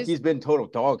it's not like he's been total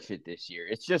dog shit this year.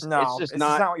 It's just it's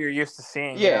not what you're used to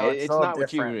seeing. Yeah, it's not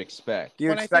what you would expect.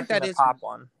 You expect that is top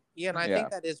one. Yeah, and I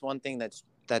think that is one thing that's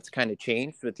kind of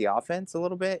changed with the offense a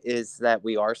little bit, is that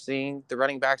we are seeing the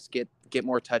running backs get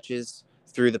more touches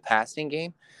through the passing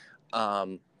game.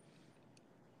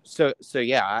 So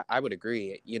yeah, I would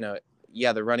agree.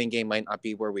 The running game might not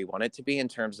be where we want it to be in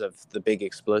terms of the big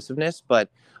explosiveness, but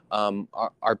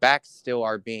our backs still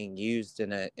are being used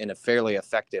in a fairly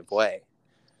effective way.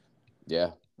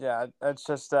 Yeah. Yeah, it's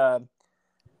just I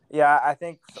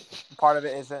think part of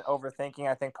it isn't overthinking.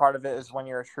 I think part of it is when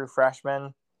you're a true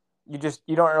freshman, you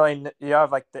don't really, you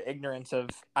have like the ignorance of,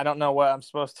 I don't know what I'm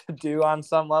supposed to do on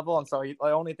some level. And so the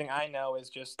only thing I know is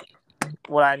just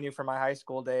what I knew from my high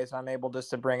school days. I'm able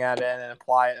just to bring that in and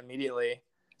apply it immediately.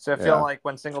 So I feel like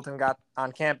when Singleton got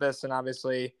on campus and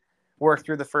obviously worked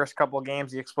through the first couple of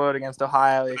games, he exploded against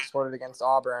Ohio, he exploded against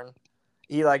Auburn.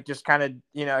 He just kind of,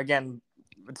 again,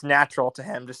 it's natural to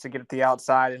him just to get at the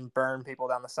outside and burn people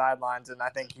down the sidelines. And I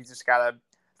think he's just got to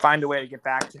find a way to get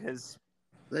back to his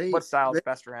what style is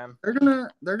best for him. They're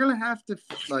gonna have to,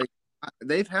 like,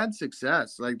 they've had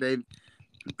success. Like, they've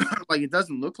like, it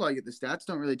doesn't look like it. The stats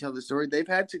don't really tell the story. They've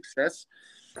had success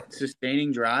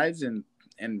sustaining drives and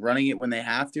running it when they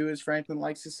have to, as Franklin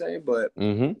likes to say. But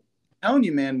I'm telling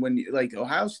you, man, when like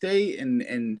Ohio State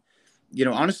and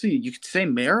honestly, you could say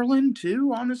Maryland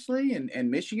too, honestly,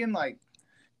 and Michigan. Like,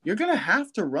 you're gonna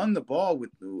have to run the ball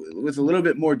with a little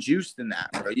bit more juice than that,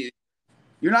 bro.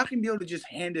 You're not gonna be able to just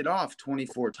hand it off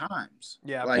 24 times.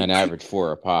 Yeah. Like, And average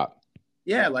 4 a pop.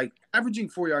 yeah, like averaging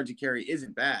 4 yards a carry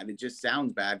isn't bad. It just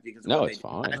sounds bad because of No, what it's they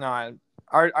fine. No,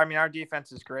 our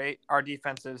defense is great. Our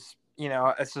defense is,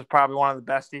 this is probably one of the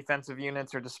best defensive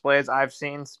units or displays I've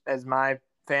seen as my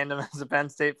fandom as a Penn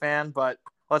State fan. But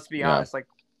let's be honest, like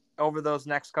over those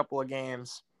next couple of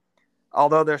games,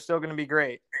 although they're still going to be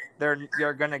great, they're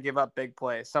going to give up big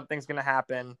plays. Something's going to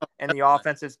happen, and the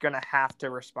offense is going to have to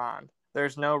respond.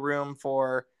 There's no room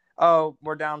for,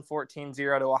 we're down 14-0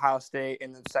 to Ohio State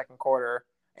in the second quarter,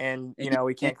 and,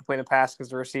 we can't complete a pass because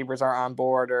the receivers aren't on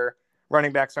board or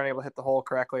running backs aren't able to hit the hole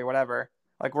correctly or whatever.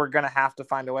 Like, we're going to have to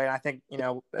find a way. And I think,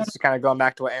 this is kind of going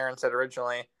back to what Aaron said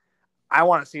originally. I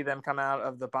want to see them come out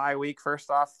of the bye week, first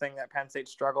off, thing that Penn State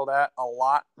struggled at a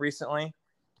lot recently.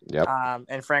 Yep.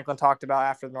 And Franklin talked about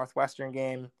after the Northwestern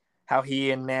game how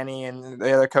he and Manny and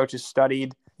the other coaches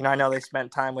studied. I know they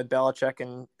spent time with Belichick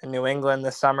in New England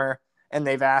this summer, and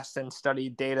they've asked and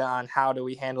studied data on how do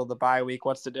we handle the bye week?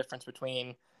 What's the difference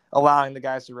between allowing the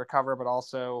guys to recover, but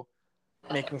also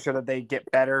making sure that they get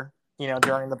better,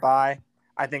 during the bye.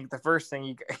 I think the first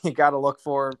thing you got to look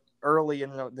for early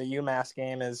in the UMass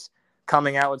game is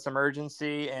coming out with some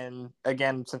urgency. And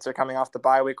again, since they're coming off the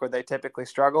bye week where they typically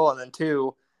struggle, and then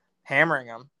 2, hammering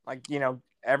them. Like,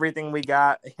 everything we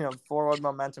got, forward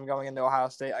momentum going into Ohio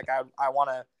State. Like, I want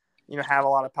to, have a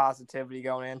lot of positivity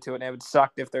going into it. And it would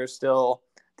suck if there's still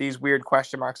these weird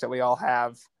question marks that we all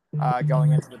have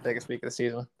going into the biggest week of the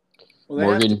season. Well,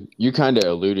 Morgan, you kind of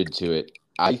alluded to it.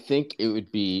 I think it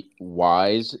would be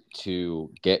wise to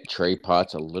get Trey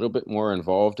Potts a little bit more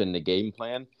involved in the game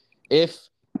plan if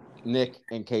Nick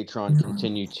and Katron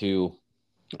continue to,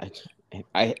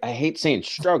 I hate saying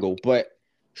struggle, but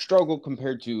struggle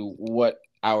compared to what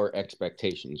our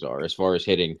expectations are as far as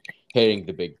hitting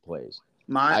the big plays.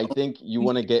 I think you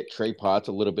want to get Trey Potts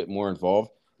a little bit more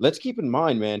involved. Let's keep in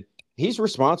mind, man, he's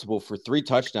responsible for 3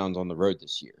 touchdowns on the road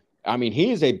this year. I mean,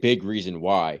 he is a big reason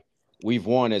why we've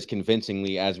won as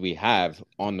convincingly as we have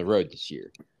on the road this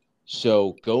year.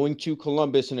 So going to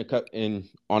Columbus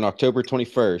on October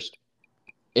 21st,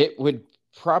 it would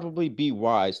probably be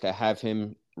wise to have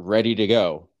him ready to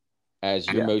go as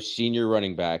your most senior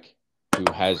running back who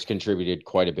has contributed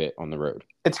quite a bit on the road.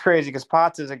 It's crazy because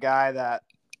Potts is a guy that,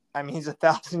 he's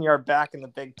 1,000-yard back in the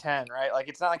Big Ten, right? Like,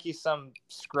 it's not like he's some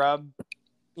scrub,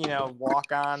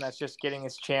 walk on that's just getting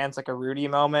his chance, like a Rudy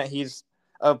moment. He's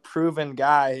a proven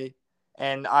guy,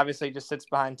 and obviously just sits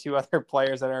behind 2 other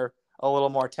players that are a little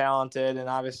more talented and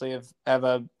obviously have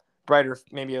a brighter,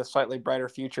 maybe a slightly brighter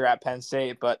future at Penn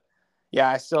State. But yeah,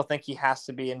 I still think he has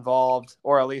to be involved,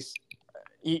 or at least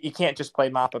you can't just play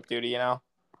mop-up duty,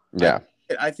 Yeah.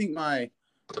 I think my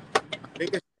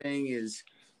biggest thing is,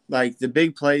 like, the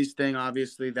big plays thing.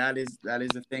 Obviously, that is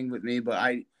a thing with me.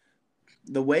 But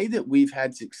the way that we've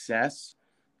had success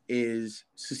is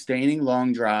sustaining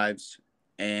long drives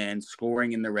and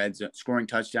scoring in the red zone, scoring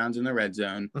touchdowns in the red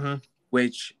zone,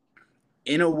 which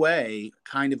in a way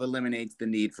kind of eliminates the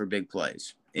need for big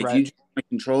plays. If you just want to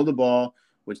control the ball,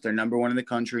 which they're number 1 in the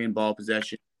country in ball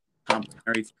possession,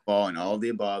 complementary football, and all of the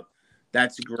above,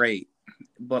 that's great.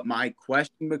 But my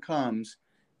question becomes,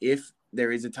 if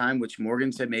there is a time, which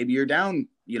Morgan said, maybe you're down,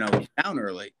 down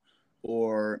early,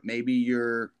 or maybe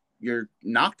you're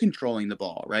not controlling the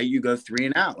ball, right? You go 3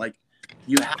 and out. Like,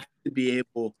 you have to be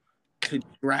able to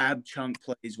grab chunk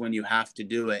plays when you have to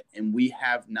do it, and we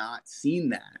have not seen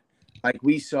that. Like,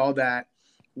 we saw that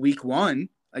week 1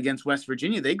 against West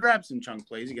Virginia. They grabbed some chunk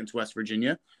plays against West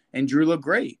Virginia, and Drew looked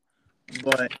great.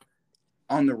 But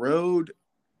on the road,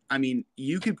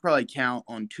 you could probably count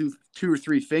on two or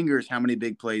three fingers how many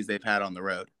big plays they've had on the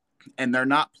road. And they're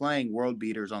not playing world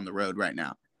beaters on the road right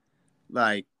now.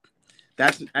 Like,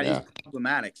 that is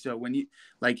problematic. So when you,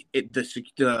 like,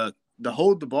 the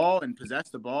hold the ball and possess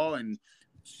the ball and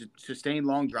sustain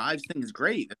long drives thing is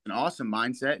great. That's an awesome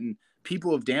mindset. And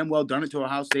people have damn well done it to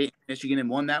Ohio State, Michigan, and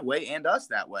won that way, and us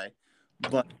that way.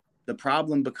 But the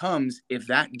problem becomes, if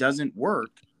that doesn't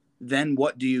work, then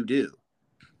what do you do?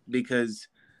 Because,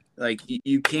 like,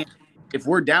 you can't, if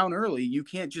we're down early, you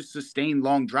can't just sustain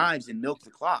long drives and milk the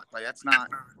clock. Like,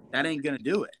 that ain't going to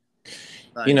do it.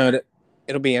 Like,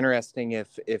 it'll be interesting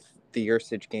if the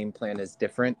Ursich game plan is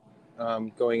different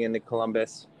going into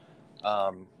Columbus.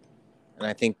 And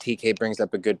I think TK brings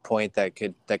up a good point that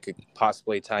could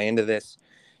possibly tie into this.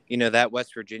 That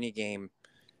West Virginia game,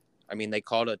 they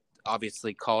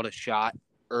obviously called a shot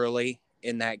early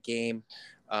in that game.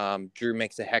 Drew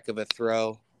makes a heck of a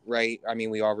throw, right?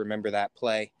 We all remember that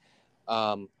play.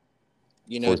 Fourth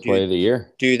play of the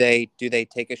year. Do they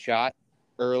take a shot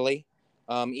early,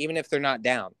 even if they're not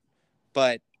down?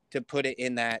 But to put it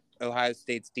in that Ohio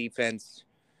State's defense,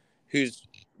 who's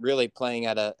really playing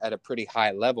at a pretty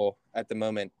high level at the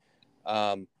moment,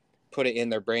 put it in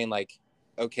their brain like,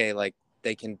 okay, like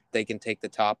they can take the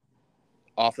top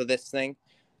off of this thing.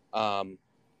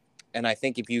 And I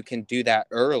think if you can do that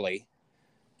early,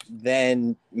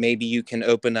 then maybe you can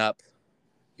open up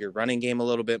your running game a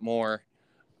little bit more,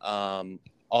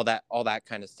 all that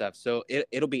kind of stuff. So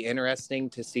it'll be interesting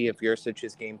to see if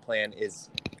Yursich's game plan is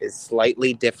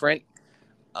slightly different.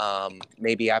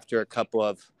 Maybe after a couple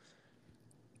of,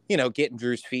 getting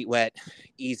Drew's feet wet,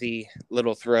 easy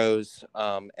little throws,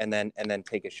 and then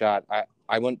take a shot.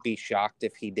 I wouldn't be shocked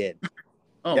if he did.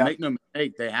 Oh, Yeah. Make no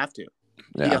mistake, they have to.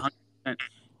 Yeah.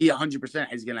 He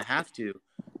 100% is going to have to,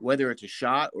 whether it's a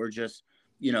shot or just,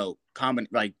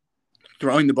 like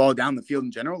throwing the ball down the field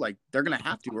in general. Like they're going to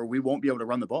have to, or we won't be able to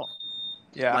run the ball.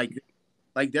 Yeah.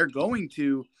 Like they're going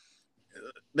to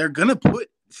put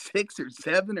 6 or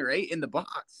 7 or 8 in the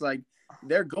box. Like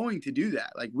they're going to do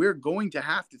that. Like we're going to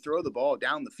have to throw the ball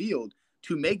down the field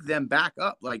to make them back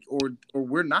up. Like, or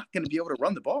we're not going to be able to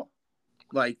run the ball.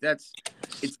 Like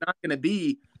it's not going to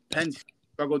be Penn State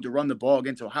struggled to run the ball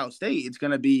against Ohio State. It's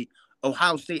going to be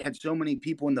Ohio State had so many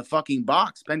people in the fucking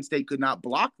box, Penn State could not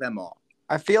block them all.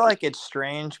 I feel like it's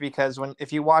strange because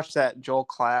if you watch that Joel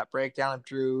Klatt breakdown of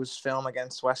Drew's film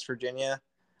against West Virginia,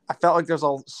 I felt like there's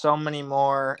so many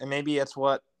more, and maybe it's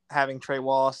what having Trey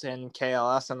Wallace and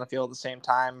KLS on the field at the same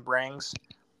time brings.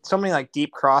 So many like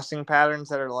deep crossing patterns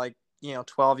that are like,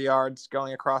 12 yards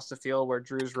going across the field where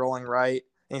Drew's rolling right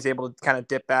and he's able to kind of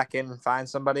dip back in and find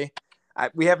somebody.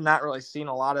 We have not really seen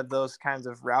a lot of those kinds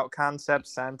of route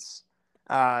concepts since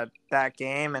that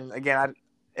game. And again,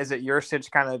 is it Yursich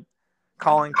kind of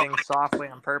calling things softly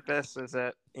on purpose? Is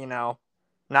it,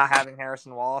 not having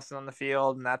Harrison Wallace on the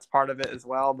field, and that's part of it as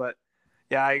well? But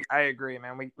yeah, I agree,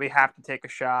 man. We have to take a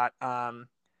shot.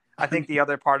 I think the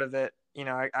other part of it,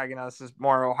 I this is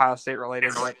more Ohio State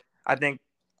related, but I think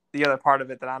the other part of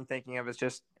it that I'm thinking of is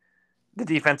just the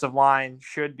defensive line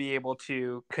should be able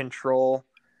to control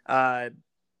the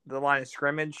line of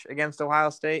scrimmage against Ohio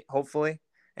State, hopefully,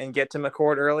 and get to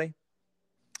McCord early.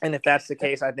 And if that's the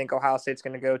case, I think Ohio State's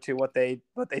going to go to what they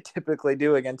typically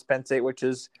do against Penn State, which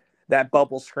is that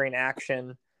bubble screen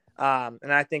action.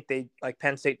 And I think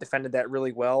Penn State defended that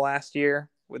really well last year.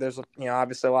 Where there's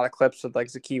obviously a lot of clips with like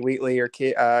Zakee Wheatley or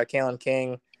Kalen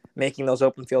King making those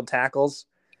open field tackles.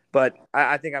 But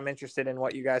I think I'm interested in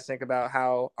what you guys think about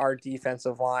how our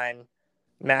defensive line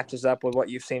matches up with what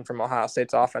you've seen from Ohio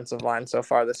State's offensive line so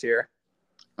far this year.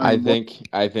 I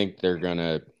think they're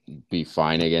gonna be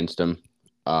fine against them.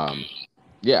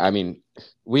 Yeah, I mean,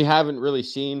 we haven't really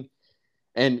seen,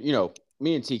 and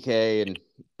me and TK and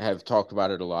have talked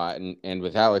about it a lot, and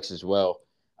with Alex as well.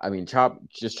 I mean, Chop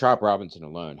Robinson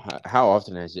alone. How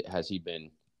often has he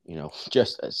been,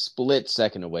 just a split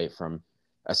second away from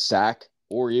a sack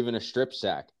or even a strip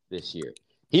sack this year?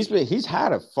 He's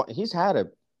had a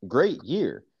great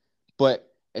year,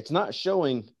 but it's not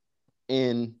showing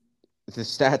in the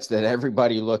stats that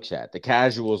everybody looks at. The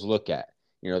casuals look at.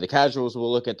 The casuals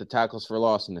will look at the tackles for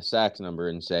loss and the sacks number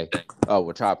and say, "Oh,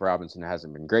 well, Chop Robinson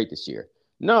hasn't been great this year."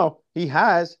 No, he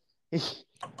has.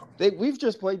 We've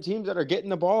just played teams that are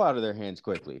getting the ball out of their hands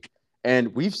quickly,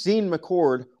 and we've seen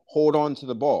McCord hold on to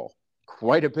the ball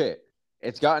quite a bit.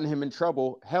 It's gotten him in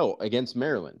trouble, hell, against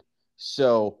Maryland.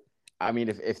 So, I mean,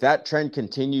 if that trend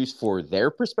continues for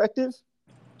their perspective,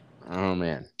 oh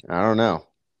man, I don't know.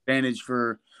 Advantage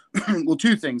for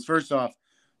two things. First off,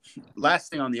 last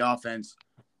thing on the offense.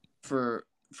 For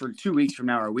 2 weeks from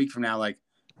now or a week from now, like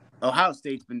Ohio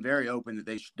State's been very open that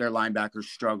their linebackers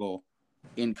struggle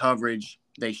in coverage.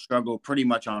 They struggle pretty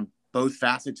much on both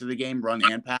facets of the game, run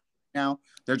and pass. Now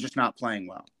they're just not playing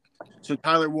well. So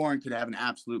Tyler Warren could have an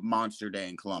absolute monster day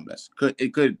in Columbus.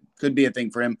 Could be a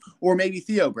thing for him, or maybe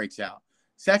Theo breaks out.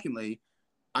 Secondly,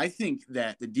 I think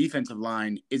that the defensive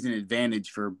line is an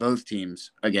advantage for both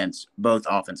teams against both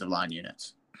offensive line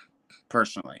units.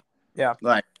 Personally, yeah,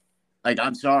 like,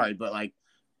 I'm sorry, but like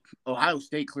Ohio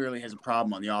State clearly has a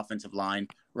problem on the offensive line.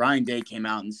 Ryan Day came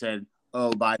out and said,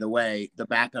 "Oh, by the way, the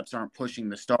backups aren't pushing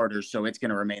the starters, so it's going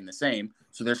to remain the same."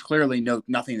 So there's clearly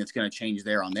nothing that's going to change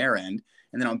there on their end.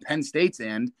 And then on Penn State's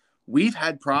end, we've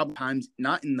had problems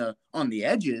not on the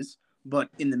edges, but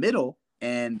in the middle.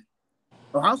 And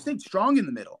Ohio State's strong in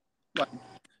the middle.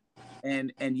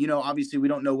 And obviously we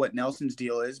don't know what Nelson's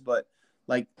deal is, but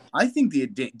like I think the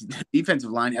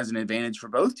defensive line has an advantage for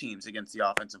both teams against the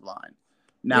offensive line.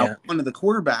 Now, One of the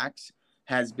quarterbacks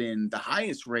has been the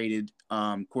highest rated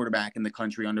quarterback in the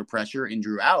country under pressure in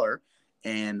Drew Aller,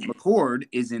 and McCord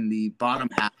is in the bottom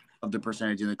half of the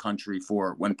percentage in the country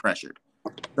for when pressured.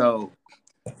 So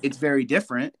it's very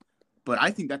different, but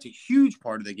I think that's a huge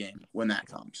part of the game when that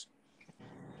comes.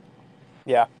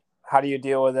 Yeah. How do you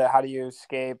deal with it? How do you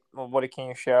escape? What can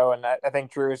you show? And I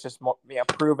think Drew has just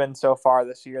proven so far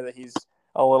this year that he's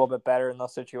a little bit better in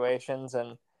those situations.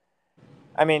 And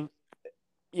I mean,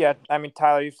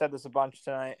 Tyler, you've said this a bunch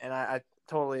tonight, and I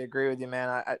totally agree with you,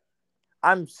 man.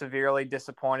 I'm severely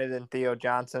disappointed in Theo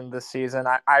Johnson this season.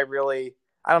 I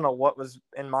don't know what was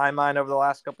in my mind over the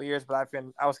last couple of years, but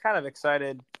I was kind of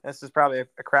excited. This is probably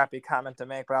a crappy comment to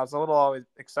make, but I was a little always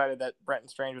excited that Brenton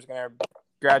Strange was going to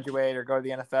graduate or go to the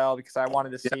NFL because I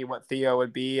wanted to see what Theo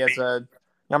would be as a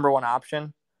number one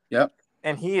option. Yep.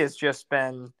 And he has just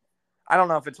been, I don't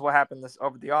know if it's what happened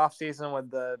over the offseason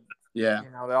with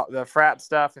the frat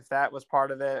stuff, if that was part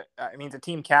of it. I mean, he's a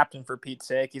team captain for Pete's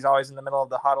sake. He's always in the middle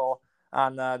of the huddle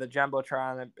on the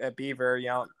Jumbotron at Beaver,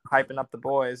 hyping up the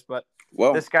boys. But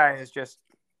this guy is just,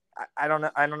 I don't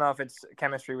know if it's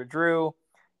chemistry with Drew.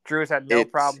 Drew's had no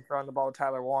problem throwing the ball to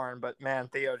Tyler Warren, but man,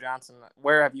 Theo Johnson,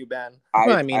 where have you been?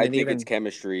 I think it's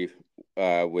chemistry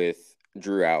with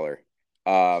Drew Aller.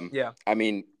 Yeah. I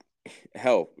mean,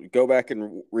 hell, go back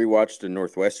and rewatch the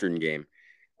Northwestern game.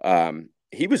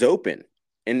 He was open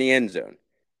in the end zone,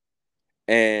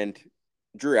 and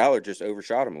Drew Aller just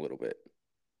overshot him a little bit.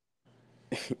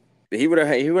 He would have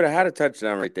had a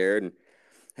touchdown right there, and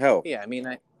hell, yeah. I mean,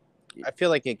 I feel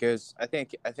like it goes. I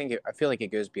feel like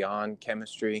it goes beyond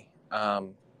chemistry,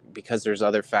 because there's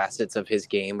other facets of his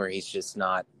game where he's just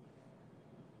not.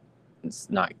 It's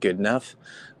not good enough.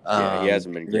 He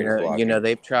hasn't been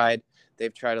great.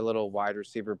 They've tried a little wide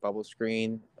receiver bubble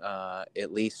screen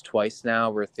at least twice now,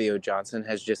 where Theo Johnson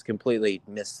has just completely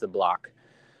missed the block,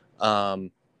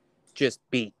 just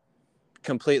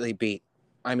completely beat.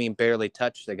 I mean, barely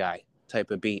touched the guy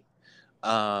type of beat.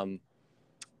 And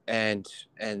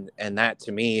that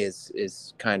to me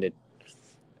is kind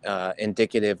of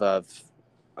indicative of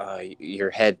your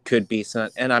head could be some,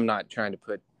 and I'm not trying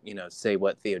to say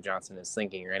what Theo Johnson is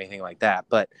thinking or anything like that,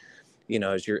 but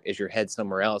is your head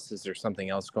somewhere else? Is there something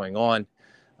else going on?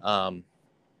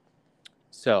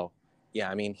 So yeah,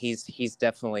 I mean, he's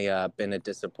definitely been a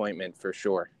disappointment for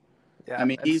sure. Yeah, I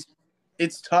mean,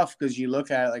 it's tough because you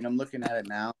look at it, like I'm looking at it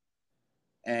now,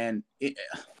 and it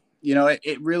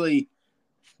really,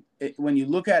 when you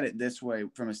look at it this way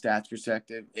from a stats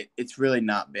perspective, it's really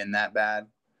not been that bad.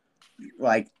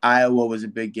 Like Iowa was a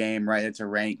big game, right? It's a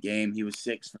ranked game. He was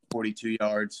 6 for 42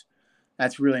 yards.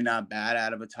 That's really not bad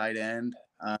out of a tight end.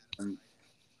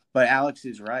 But Alex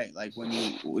is right. Like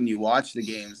when you watch the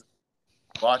games,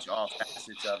 watch all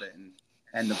facets of it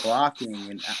and the blocking,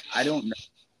 and I don't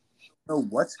know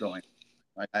what's going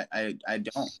on. Like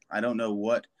I don't know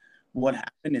what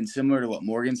happened. And similar to what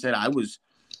Morgan said, I was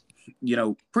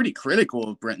pretty critical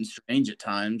of Brenton Strange at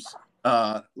times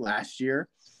last year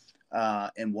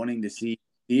and wanting to see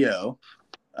Theo.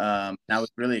 And I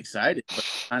was really excited, but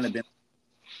it's kind of been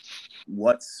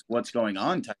what's going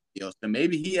on type deal. So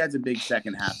maybe he has a big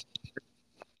second half.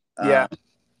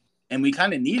 And we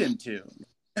kind of need him to.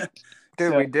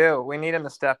 Dude, we do. We need him to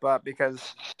step up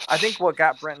because I think what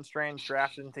got Brenton Strange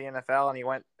drafted into the NFL and he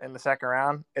went in the second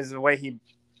round is the way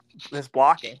his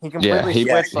blocking. He completely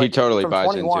switched. He totally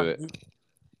buys into it.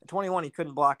 21, he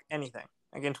couldn't block anything.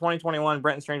 Like in 2021,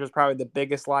 Brenton Strange was probably the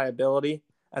biggest liability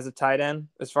as a tight end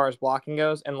as far as blocking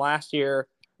goes. And last year,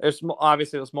 there's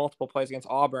multiple plays against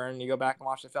Auburn. You go back and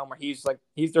watch the film where he's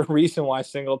the reason why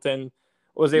Singleton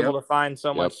was able to find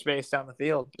so much space down the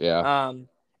field. Yeah.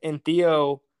 And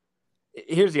Theo,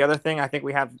 here's the other thing I think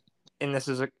we have, and this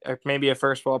is maybe a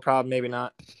first world problem, maybe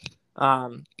not.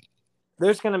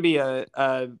 There's going to be a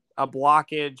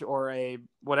blockage or a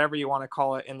whatever you want to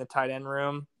call it in the tight end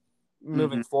room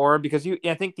moving forward, because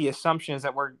I think the assumption is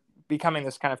that we're becoming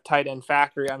this kind of tight end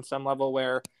factory on some level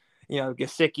where,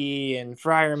 Gesicki and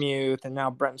Freiermuth and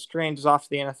now Brenton Strange is off to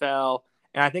the NFL.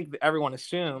 And I think everyone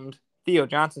assumed Theo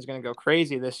Johnson's going to go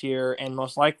crazy this year and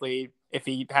most likely, if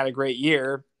he had a great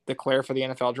year, declare for the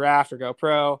NFL draft or go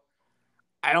pro.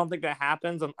 I don't think that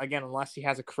happens, again, unless he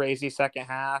has a crazy second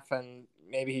half and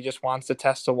maybe he just wants to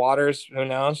test the waters. Who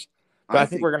knows? But I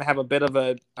think we're going to have a bit of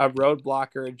a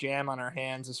roadblock or a jam on our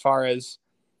hands as far as,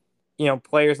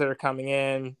 players that are coming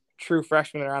in, true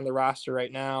freshmen that are on the roster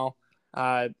right now.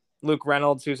 Luke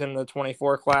Reynolds, who's in the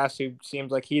 24 class, who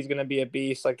seems like he's going to be a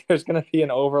beast. Like there's going to be an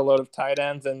overload of tight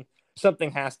ends and something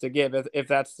has to give if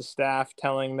that's the staff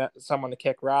telling that someone to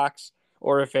kick rocks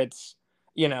or if it's,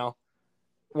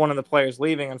 one of the players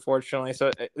leaving, unfortunately.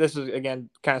 So this is, again,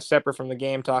 kind of separate from the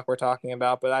game talk we're talking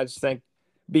about. But I just think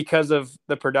because of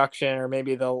the production or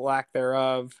maybe the lack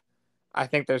thereof, I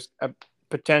think there's a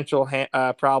potential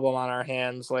problem on our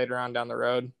hands later on down the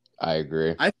road. I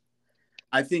agree.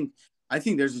 I think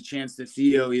there's a chance that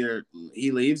Theo either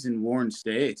he leaves and Warren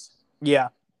stays. Yeah,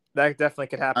 that definitely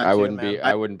could happen. I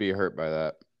wouldn't be hurt by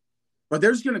that. But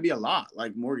there's going to be a lot,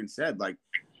 like Morgan said. Like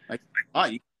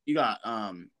you got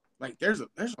like there's a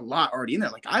lot already in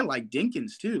there. Like I like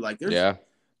Dinkins too. Like there's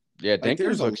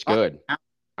Dinkins looks good.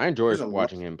 I enjoy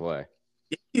watching him play.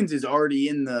 Dinkins is already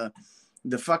in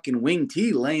the fucking wing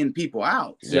tee laying people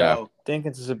out. So yeah.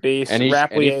 Dinkins is a beast. And he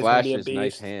flashes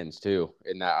nice hands too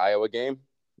in that Iowa game.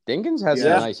 Dinkins has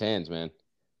some nice hands, man.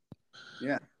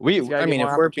 Yeah. If we're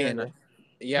being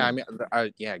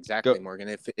exactly,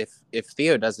 Morgan. If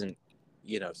Theo doesn't,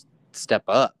 step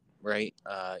up, right?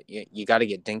 You got to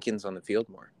get Dinkins on the field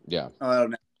more. Yeah. Oh,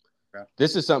 no.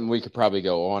 This is something we could probably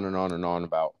go on and on and on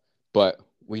about, but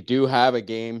we do have a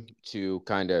game to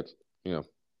kind of,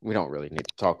 we don't really need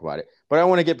to talk about it, but I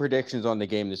want to get predictions on the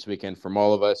game this weekend from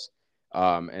all of us.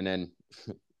 And then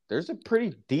there's a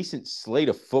pretty decent slate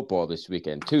of football this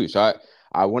weekend too. So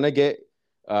I want to get,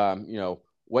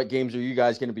 what games are you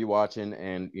guys going to be watching?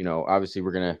 And, obviously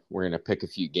we're going to pick a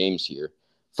few games here.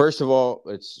 First of all,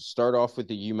 let's start off with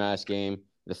the UMass game.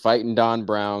 The Fighting Don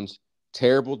Browns,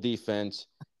 terrible defense,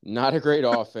 not a great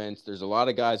offense. There's a lot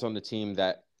of guys on the team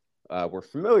that we're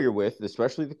familiar with,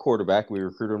 especially the quarterback. We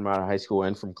recruited him out of high school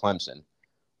and from Clemson.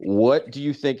 What do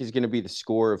you think is going to be the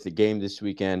score of the game this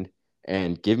weekend?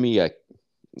 And give me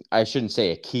I shouldn't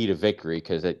say a key to victory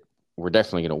because we're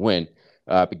definitely going to win.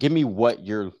 But give me what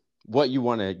you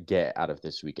want to get out of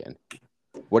this weekend.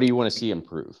 What do you want to see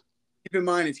improve? Keep in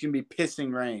mind, it's going to be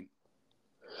pissing rain.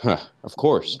 Of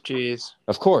course. Jeez.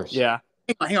 Of course. Yeah.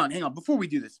 Hang on. Before we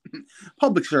do this,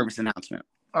 public service announcement.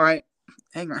 All right.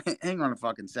 Hang on a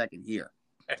fucking second here.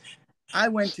 I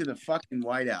went to the fucking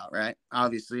whiteout, right?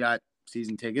 Obviously, I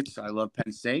season tickets. I love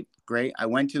Penn State. Great. I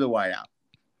went to the whiteout.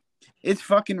 It's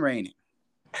fucking raining.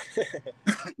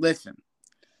 Listen.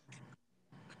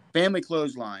 Family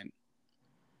clothesline.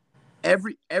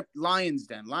 Every Lions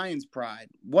Den, Lions Pride,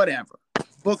 whatever.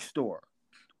 Bookstore,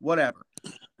 whatever.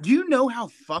 Do you know how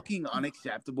fucking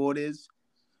unacceptable it is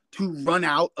to run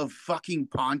out of fucking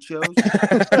ponchos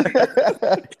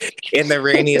in the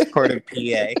rainiest part of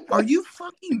PA? Are you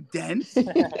fucking dense?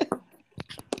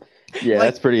 Yeah,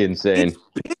 that's pretty insane. It's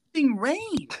pissing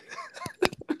rain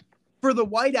for the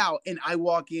whiteout, and I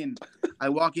walk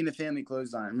into Family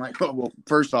Clothesline. I'm like, oh well,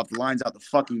 first off, the line's out the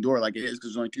fucking door like it is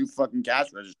because there's only 2 fucking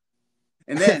cash registers.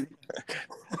 And then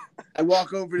I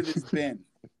walk over to this bin,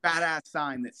 fat ass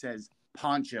sign that says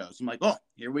ponchos. I'm like, oh,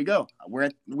 here we go.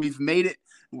 We've made it.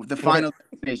 The final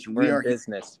destination. We are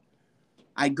business.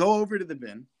 I go over to the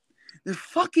bin. They're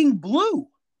fucking blue.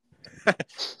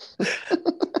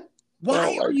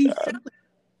 Why are you selling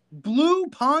blue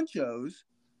ponchos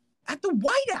at the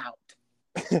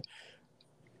whiteout?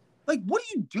 Like, what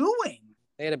are you doing?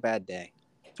 They had a bad day.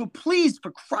 So please,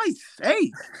 for Christ's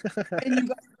sake, and you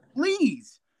guys,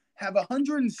 please have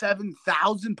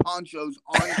 107,000 ponchos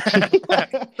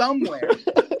on somewhere.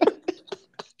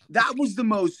 That was the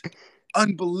most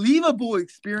unbelievable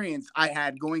experience I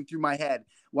had going through my head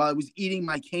while I was eating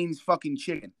my Cane's fucking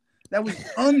chicken. That was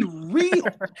unreal.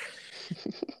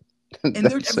 And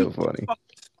they're so funny.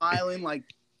 Smiling like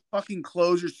fucking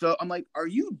closure. So I'm like, are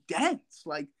you dense?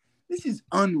 Like, this is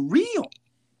unreal.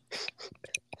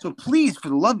 So please, for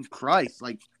the love of Christ,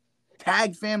 like,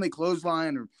 tag Family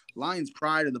Clothesline or Lions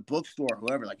Pride or the bookstore,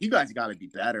 whoever. Like, you guys got to be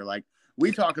better. Like,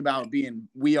 we talk about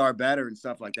we are better and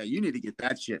stuff like that. You need to get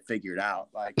that shit figured out.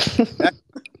 Like,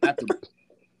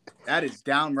 that is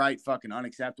downright fucking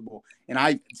unacceptable.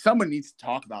 And someone needs to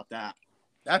talk about that.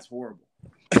 That's horrible.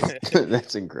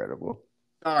 That's incredible.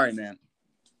 Sorry, man.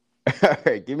 All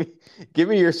right, give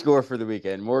me your score for the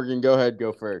weekend. Morgan, go ahead,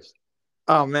 go first.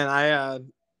 Oh man,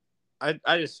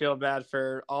 I just feel bad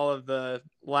for all of the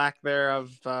lack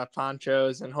thereof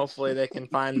ponchos, and hopefully they can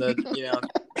find the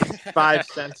 5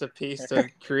 cents a piece to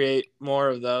create more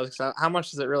of those. How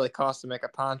much does it really cost to make a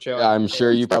poncho? I'm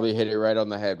sure you probably hit it right on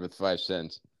the head with 5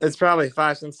 cents. It's probably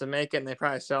 5 cents to make it, and they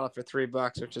probably sell it for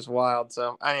 $3, which is wild.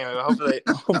 So anyway,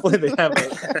 hopefully they have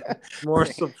a more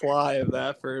supply of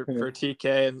that for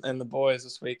TK and the boys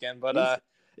this weekend. But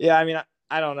yeah, I mean,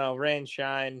 I don't know, rain,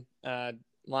 shine,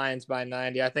 Lions by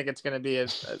 90. I think it's going to be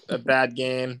a bad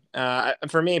game.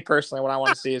 For me personally, what I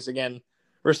want to see is, again,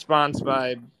 response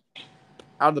by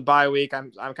out of the bye week.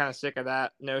 I'm kind of sick of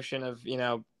that notion of,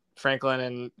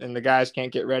 Franklin and the guys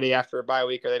can't get ready after a bye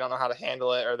week, or they don't know how to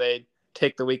handle it, or they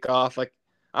take the week off. Like,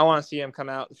 I want to see them come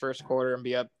out the first quarter and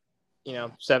be up,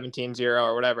 17-0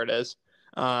 or whatever it is.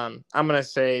 I'm going to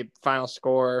say final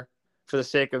score for the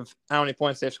sake of how many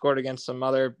points they've scored against some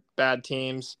other bad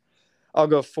teams. I'll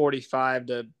go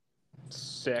 45-6.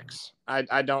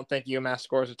 I don't think UMass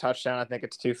scores a touchdown. I think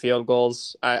it's 2 field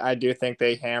goals. I do think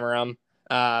they hammer them.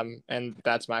 And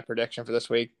that's my prediction for this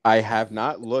week. I have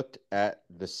not looked at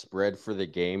the spread for the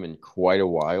game in quite a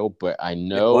while, but I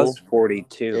know it was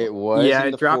 42. It was in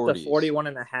it the dropped 40s. to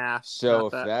 41.5. So Not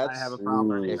if that that's I have a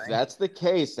problem or anything. if that's the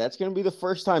case, that's going to be the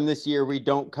first time this year we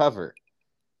don't cover.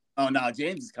 Oh no,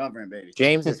 James is covering, baby.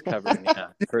 James is covering, yeah,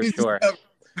 for sure.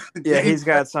 Yeah, he's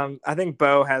got some. I think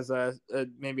Bo has a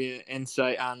maybe an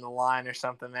insight on the line or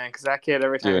something, man. Because that kid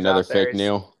every time Do he's another out there, fake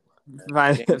Neil.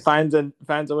 finds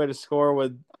a way to score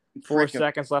with 4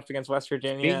 seconds left against West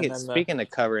Virginia. Speaking of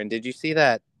covering, did you see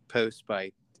that post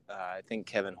by I think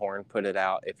Kevin Horn put it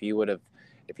out? If you would have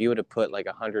put like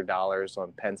 $100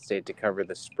 on Penn State to cover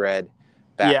the spread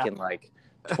back in like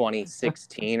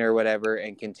 2016 or whatever,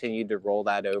 and continued to roll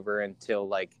that over until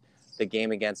like the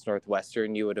game against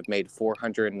Northwestern, you would have made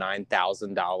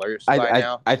 $409,000 by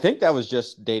now. I think that was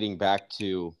just dating back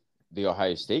to the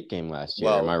Ohio State game last year.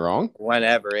 Am I wrong?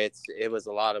 Whenever it was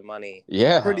a lot of money.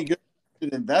 Yeah, pretty good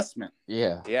investment.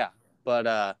 Yeah,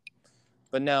 but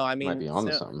no, I mean, might be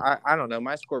onto something. I don't know.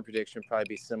 My score prediction would probably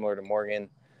be similar to Morgan.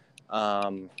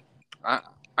 I'm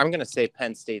gonna say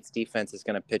Penn State's defense is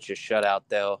gonna pitch a shutout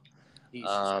though.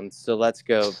 So let's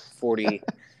go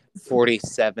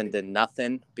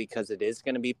 47-0 because it is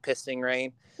going to be pissing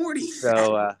rain.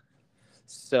 47.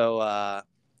 So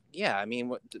yeah, I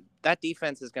mean, that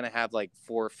defense is going to have like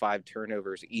 4 or 5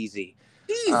 turnovers easy.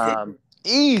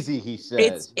 Easy, he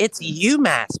says. It's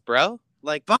UMass, bro.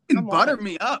 Like, fucking butter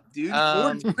me up, dude.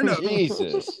 4 turnovers.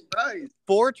 Jesus.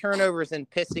 4 turnovers in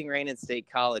pissing rain in State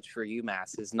College for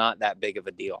UMass is not that big of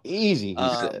a deal. Easy, he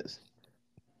says.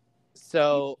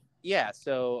 So yeah,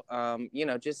 so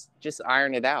just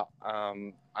iron it out.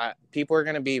 People are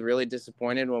going to be really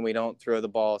disappointed when we don't throw the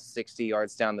ball 60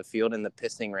 yards down the field in the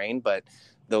pissing rain, but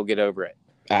they'll get over it.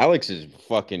 Alex is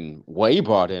fucking way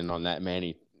bought in on that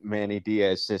Manny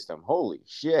Diaz system. Holy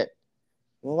shit.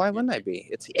 Well, why wouldn't I be?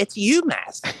 It's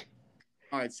UMass.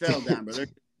 All right, settle down, brother.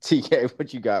 TK,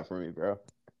 what you got for me, bro?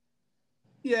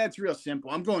 Yeah, it's real simple.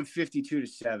 I'm going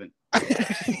 52-7.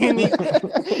 You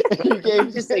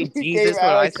gave just say Jesus when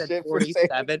I said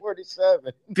 47.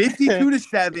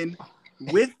 52-7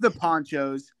 with the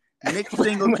Ponchos. Nick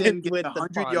Singleton gets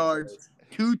 100 yards,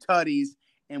 2 tutties,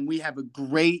 and we have a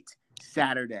great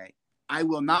Saturday. I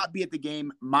will not be at the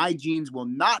game. My jeans will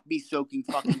not be soaking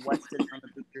fucking wet on the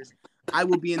pictures. I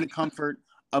will be in the comfort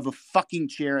of a fucking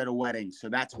chair at a wedding, so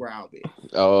that's where I'll be.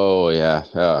 Oh yeah,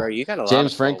 Bro, you got a lot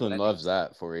James of Franklin loves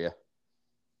that for you.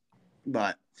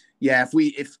 But yeah,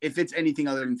 if it's anything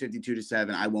other than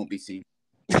 52-7, I won't be seen.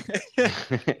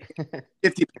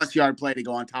 50+ yard play to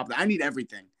go on top of that. I need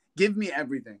everything. Give me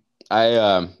everything.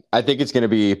 I think it's going to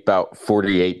be about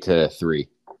 48-3.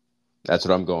 That's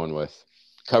what I'm going with.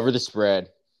 Cover the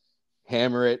spread,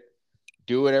 hammer it,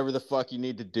 do whatever the fuck you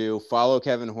need to do. Follow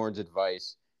Kevin Horn's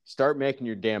advice. Start making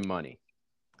your damn money.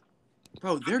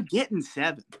 Bro, they're getting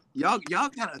 7. Y'all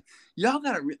gotta.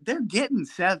 They're getting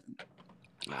 7.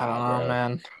 I don't know,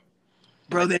 man.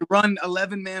 Bro, they run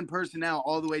 11-man personnel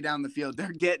all the way down the field.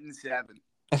 They're getting 7.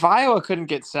 If Iowa couldn't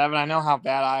get 7, I know how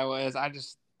bad Iowa is. I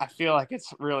feel like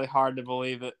it's really hard to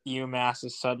believe that UMass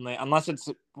is suddenly, unless it's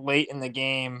late in the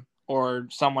game or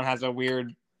someone has a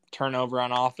weird turnover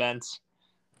on offense.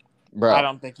 Bro, I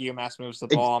don't think UMass moves the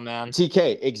ball, man.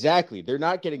 TK, exactly. They're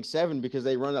not getting 7 because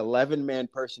they run 11-man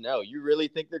personnel. You really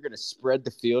think they're going to spread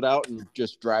the field out and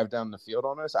just drive down the field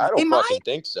on us? I don't fucking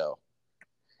think so.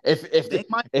 If it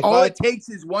takes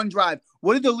is one drive.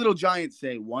 What did the little Giants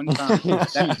say? One time.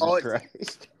 That's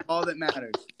all that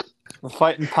matters. We're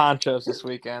fighting Ponchos this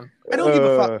weekend. I don't give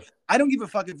a fuck. I don't give a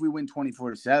fuck if we win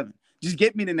 24-7. Just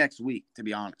get me to next week, to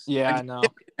be honest. Yeah, I know.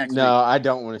 No, I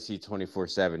don't want to see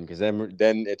 24-7 because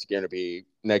then it's going to be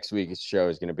next week's show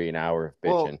is going to be an hour of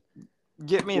bitching. Well,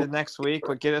 get me to next week,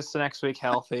 but get us to next week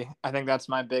healthy. I think that's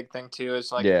my big thing too.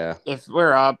 Is like, if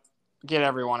we're up, get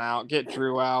everyone out, get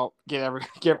Drew out,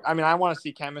 I mean, I want to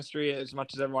see chemistry as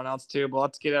much as everyone else too, but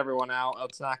let's get everyone out.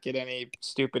 Let's not get any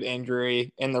stupid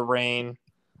injury in the rain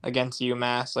against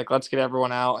UMass. Like, let's get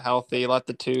everyone out healthy. Let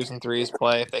the 2s and 3s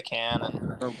play if they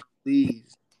can. And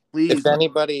please. If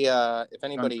anybody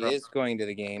is going to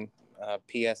the game,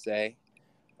 PSA,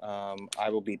 I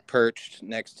will be perched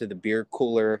next to the beer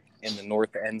cooler in the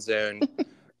north end zone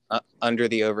under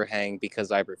the overhang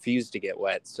because I refuse to get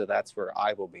wet. So that's where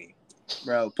I will be.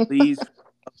 Bro, please,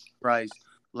 Christ,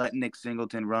 let Nick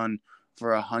Singleton run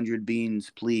for 100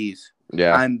 beans, please.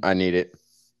 Yeah, I need it.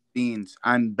 Beans.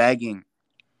 I'm begging.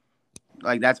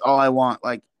 Like, that's all I want.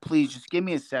 Like, please just give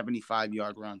me a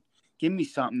 75-yard run. Give me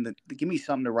something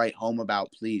to write home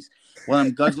about, please. When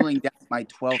I'm guzzling down my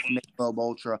 12th Michelob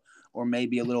Ultra or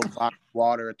maybe a little vodka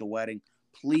water at the wedding,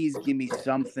 please give me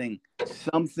something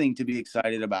to be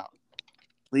excited about.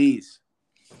 Please.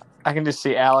 I can just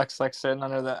see Alex like sitting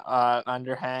under the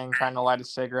underhang trying to light a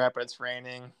cigarette, but it's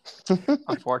raining.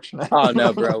 Unfortunate. Oh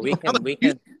no, bro. We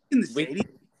can In the stadium?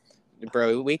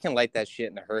 bro, we can light that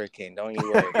shit in a hurricane. Don't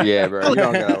you worry. Yeah, bro. You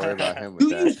don't gotta worry about him with Do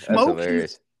you that. That's smoke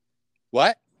hilarious.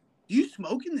 What? Do you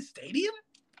smoke in the stadium?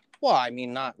 Well, I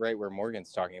mean, not right where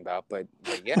Morgan's talking about, but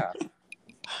yeah.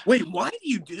 Wait, what?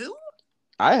 You do?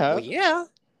 I have. Well, yeah.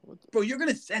 Bro, you're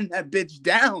going to send that bitch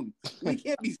down. We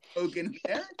can't be smoking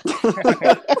there.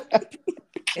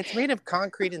 It's made of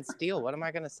concrete and steel. What am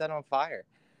I going to set on fire?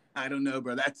 I don't know,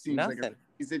 bro. That seems like a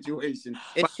situation.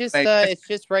 It's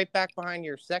just right back behind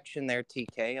your section there,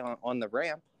 TK, on the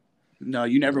ramp. No,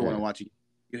 you never want to watch it.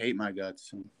 You hate my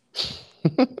guts. So.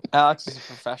 Alex is a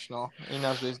professional. He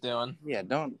knows what he's doing. Yeah,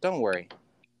 don't worry.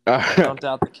 Don't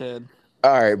doubt the kid.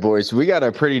 All right, boys. We got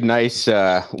a pretty nice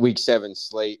week 7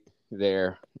 slate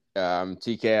there.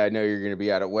 TK, I know you're going to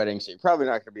be out at weddings, so you're probably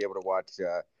not going to be able to watch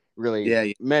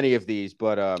many of these.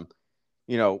 But,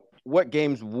 what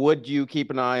games would you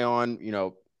keep an eye on?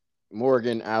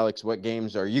 Morgan, Alex, what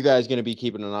games are you guys going to be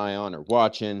keeping an eye on or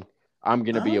watching? I'm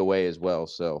going to be away as well,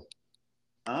 so.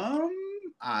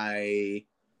 I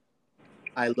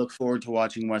look forward to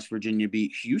watching West Virginia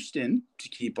beat Houston to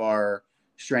keep our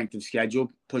strength of schedule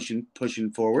pushing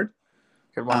forward.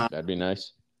 Good one. That'd be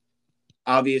nice.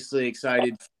 Obviously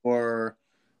excited for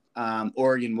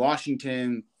Oregon,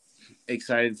 Washington.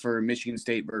 Excited for Michigan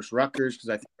State versus Rutgers because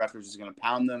I think Rutgers is going to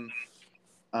pound them.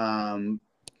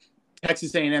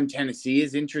 Texas A&M, Tennessee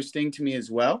is interesting to me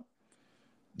as well.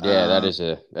 Yeah, that is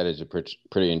a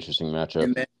pretty interesting matchup.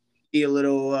 And then a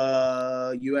little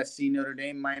USC, Notre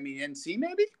Dame, Miami, NC,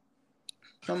 maybe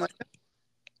something like that.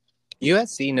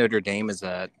 USC Notre Dame is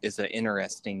an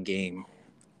interesting game.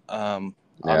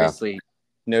 Obviously,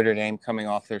 Notre Dame coming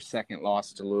off their second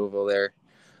loss to Louisville there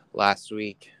last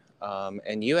week,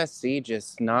 and USC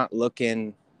just not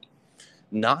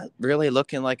really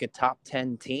looking like a top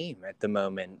 10 team at the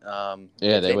moment.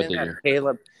 If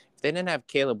they didn't have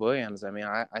Caleb Williams, I mean,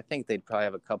 I think they'd probably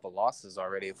have a couple losses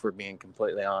already if we're being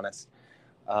completely honest.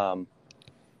 But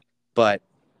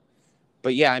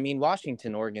yeah, I mean,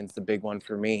 Washington, Oregon's the big one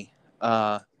for me.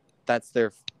 That's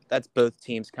both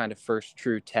teams' kind of first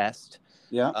true test.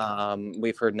 Yeah.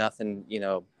 We've heard nothing,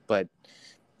 but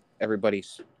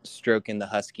everybody's stroking the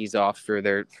Huskies off for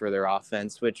their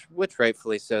offense, which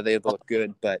rightfully so. They look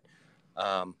good, but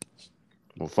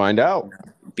we'll find out.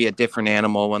 Be a different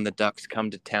animal when the Ducks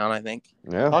come to town, I think.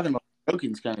 Yeah. Talking about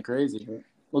stroking is kind of crazy, but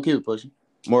we'll keep it pushing.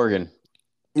 Morgan.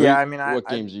 Yeah, I mean, what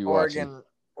games are you watching?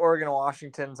 Oregon,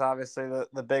 Washington's obviously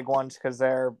the big ones because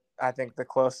they're, I think, the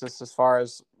closest as far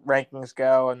as rankings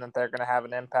go, and that they're going to have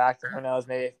an impact. And who knows,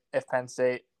 maybe if Penn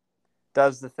State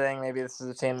does the thing, maybe this is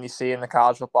a team you see in the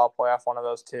college football playoff, one of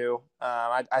those two.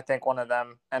 I think one of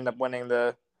them end up winning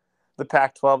the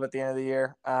Pac-12 at the end of the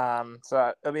year.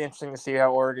 So it'll be interesting to see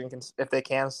how Oregon if they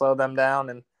can slow them down.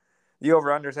 And the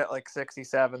over-under's at like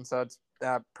 67, so it's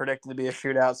predicted to be a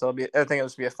shootout. So I think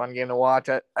it'll be a fun game to watch.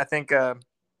 I think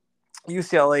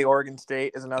UCLA, Oregon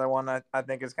State is another one I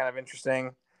think is kind of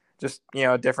interesting. Just,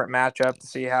 a different matchup to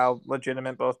see how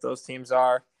legitimate both those teams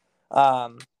are.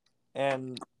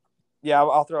 And yeah,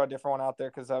 I'll throw a different one out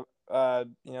there because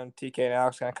TK and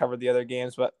Alex kind of covered the other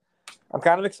games, but I'm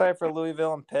kind of excited for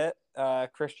Louisville and Pitt.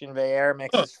 Christian Veillere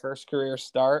makes his first career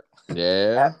start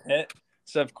at Pitt.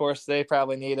 So, of course, they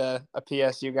probably need a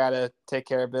PSU guy to take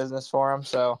care of business for him.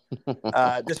 So,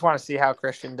 just want to see how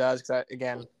Christian does because,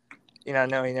 again,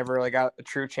 no, he never really got a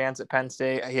true chance at Penn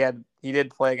State. He did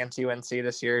play against UNC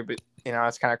this year, but,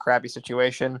 it's kind of a crappy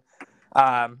situation.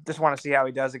 Just want to see how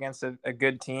he does against a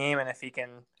good team and if he can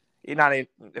 – not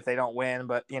if they don't win,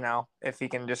 but, if he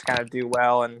can just kind of do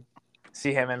well and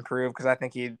see him improve because I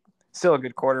think he's still a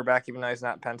good quarterback even though he's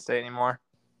not Penn State anymore.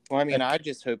 Well, I mean, I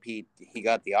just hope he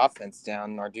got the offense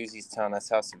down. Narduzzi's telling us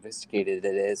how sophisticated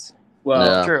it is.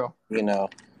 Well, true.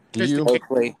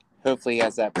 Hopefully he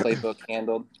has that playbook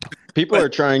handled. People are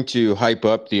trying to hype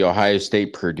up the Ohio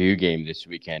State-Purdue game this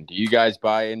weekend. Do you guys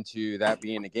buy into that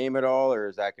being a game at all, or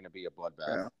is that going to be a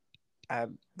bloodbath?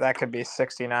 That could be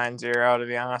 69-0, to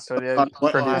be honest with you.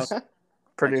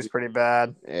 Purdue's pretty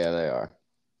bad. Yeah, they are.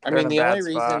 I mean, the only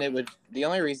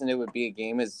reason it would be a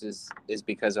game is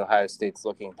because Ohio State's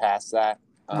looking past that,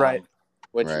 right?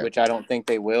 Which I don't think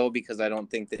they will because I don't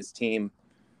think this team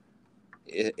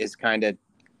is kind of.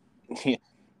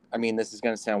 I mean, this is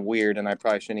going to sound weird, and I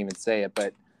probably shouldn't even say it,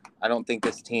 but I don't think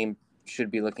this team should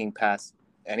be looking past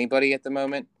anybody at the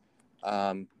moment.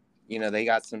 They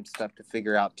got some stuff to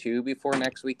figure out too before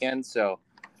next weekend. So,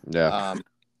 Yeah.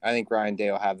 I think Ryan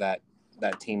Day will have that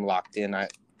team locked in. I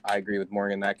agree with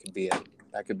Morgan. That could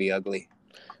be ugly.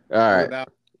 All right.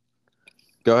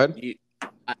 Go ahead.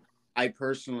 I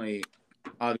personally,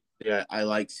 obviously, I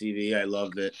like CV. I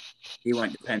love that he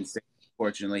went to Penn State.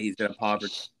 Fortunately, he's at a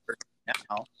poverty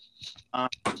now.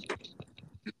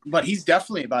 But he's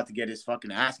definitely about to get his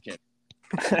fucking ass kicked.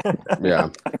 Yeah.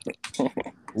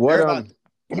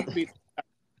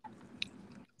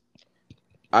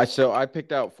 I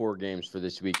picked out 4 games for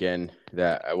this weekend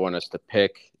that I want us to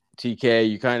pick. TK,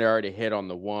 you kind of already hit on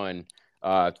the one.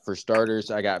 For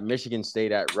starters, I got Michigan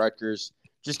State at Rutgers.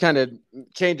 Just kind of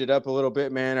change it up a little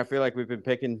bit, man. I feel like we've been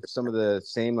picking some of the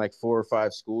same 4 or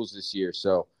 5 schools this year.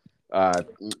 So,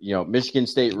 Michigan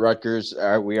State, Rutgers.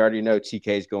 We already know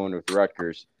TK's going with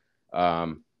Rutgers.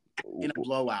 In a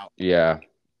blowout. Yeah.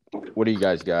 What do you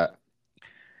guys got?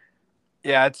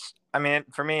 Yeah,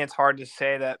 for me, it's hard to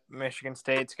say that Michigan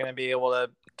State's going to be able to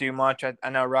do much. I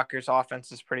know Rutgers'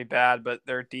 offense is pretty bad, but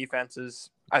their defense is,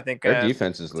 I think, their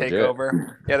defense is take legit.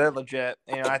 over. Yeah, they're legit.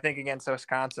 I think against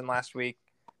Wisconsin last week,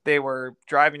 they were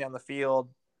driving down the field.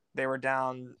 They were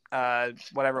down,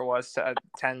 whatever it was,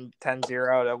 10-0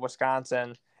 to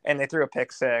Wisconsin, and they threw a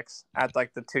pick six at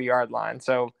the 2-yard line.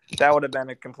 So that would have been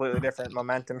a completely different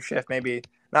momentum shift. Maybe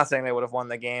not saying they would have won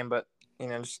the game, but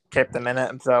just kept them in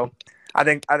it. So I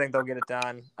think they'll get it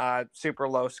done. Super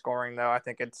low scoring though. I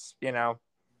think it's 13-0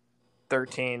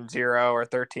 or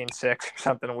 13-6 or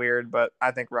something weird. But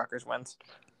I think Rutgers wins.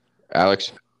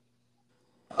 Alex.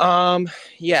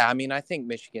 Yeah. I mean, I think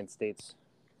Michigan State's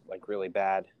really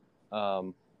bad,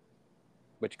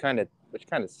 which kind of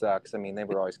sucks. I mean, they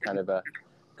were always kind of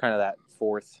that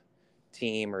 4th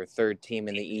team or 3rd team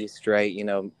in the East, right?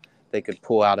 They could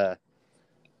pull out a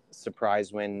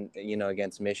surprise win,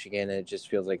 against Michigan, and it just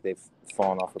feels like they've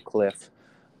fallen off a cliff.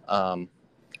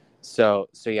 So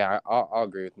yeah, I'll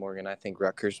agree with Morgan. I think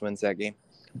Rutgers wins that game.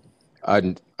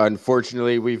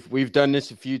 Unfortunately, we've done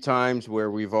this a few times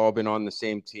where we've all been on the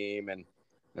same team, and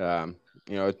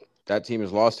that team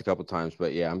has lost a couple times.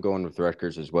 But yeah, I'm going with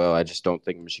Rutgers as well. I just don't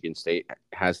think Michigan State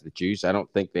has the juice. I don't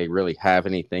think they really have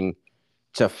anything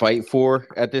to fight for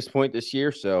at this point this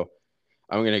year. So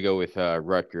I'm going to go with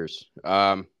Rutgers.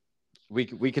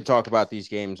 We could talk about these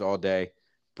games all day,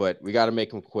 but we got to make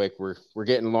them quick. We're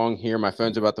getting long here. My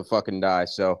phone's about to fucking die.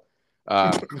 So,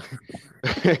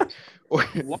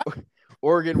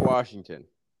 Oregon, Washington.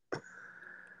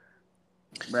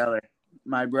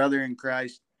 My brother in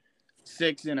Christ,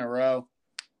 6 in a row,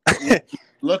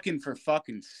 looking for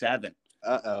fucking 7.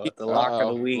 The lock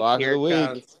of the week. Lock here of the it week.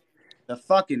 comes. The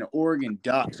fucking Oregon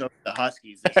Ducks over the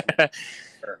Huskies this week.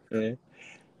 Yeah.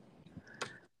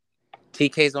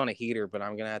 TK's on a heater, but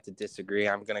I'm gonna have to disagree.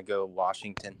 I'm gonna go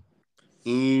Washington.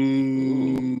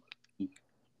 Ooh.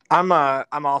 I'm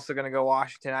also gonna go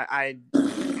Washington. I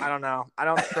don't know. I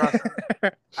don't trust.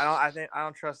 I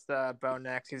don't trust Bo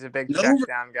Nix. He's a big check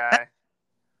down guy.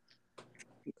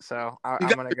 So I'm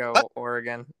gonna go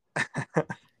Oregon.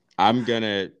 I'm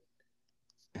gonna.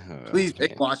 Please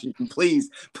pick Washington. Please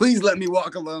let me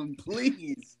walk alone.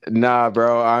 Please. Nah,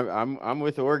 bro. I'm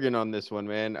with Oregon on this one,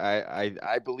 man.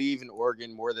 I believe in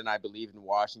Oregon more than I believe in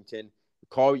Washington.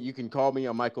 You can call me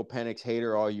a Michael Penix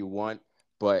hater all you want,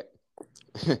 but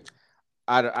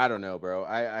I don't know, bro.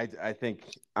 I think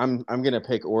I'm gonna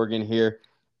pick Oregon here.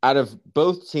 Out of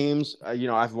both teams,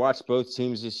 I've watched both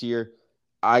teams this year.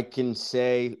 I can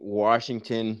say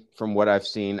Washington, from what I've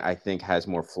seen, I think has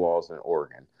more flaws than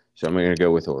Oregon. So I'm going to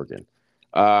go with Oregon.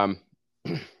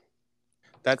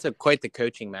 That's quite the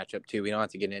coaching matchup too. We don't have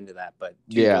to get into that, but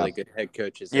two really good head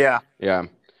coaches. Yeah. Yeah.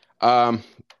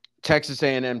 Texas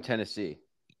A&M, Tennessee.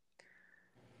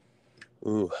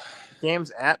 Ooh.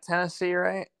 Game's at Tennessee,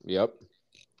 right? Yep.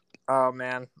 Oh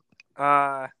man.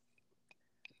 I'm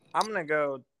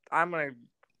gonna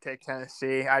take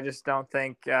Tennessee. I just don't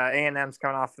think A&M's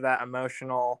coming off of that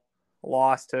emotional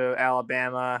loss to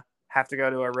Alabama. Have to go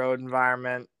to a road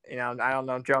environment. I don't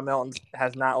know. Joe Milton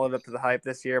has not lived up to the hype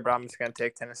this year, but I'm just going to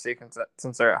take Tennessee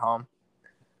since they're at home.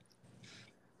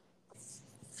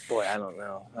 Boy, I don't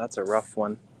know. That's a rough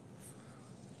one.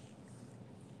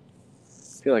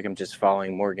 I feel like I'm just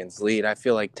following Morgan's lead. I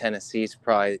feel like Tennessee's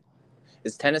probably –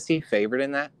 is Tennessee favored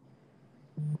in that?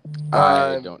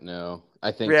 I don't know.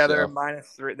 I think so. They're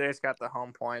 -3. They just got the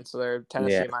home point, so they're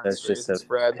Tennessee -3. That's just a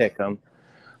spread. Pick 'em.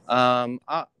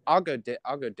 I'll go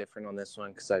different on this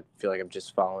one because I feel like I'm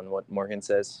just following what Morgan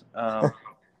says.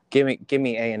 Give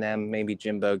me A&M. Maybe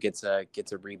Jimbo gets a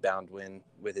rebound win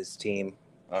with his team.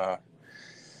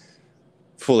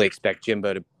 Fully expect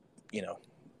Jimbo to,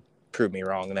 prove me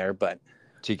wrong there, but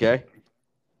TK?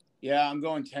 Yeah, I'm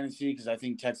going Tennessee because I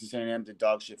think Texas A&M's a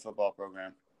dog shit football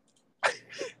program.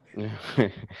 Yeah,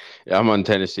 I'm on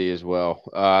Tennessee as well.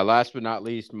 Last but not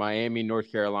least, Miami,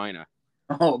 North Carolina.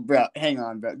 Oh, bro, hang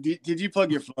on, bro. Did you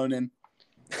plug your phone in?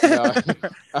 No,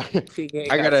 PK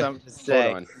I gotta something to say.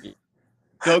 hold on.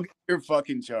 Go get your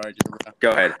fucking charger, bro.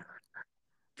 Go ahead.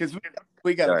 Because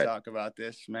we got Go to ahead. talk about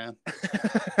this, man.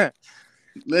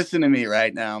 Listen to me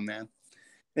right now, man.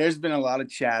 There's been a lot of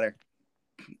chatter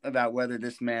about whether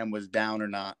this man was down or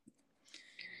not.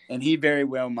 And he very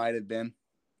well might have been.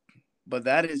 But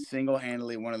that is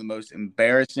single-handedly one of the most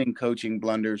embarrassing coaching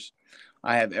blunders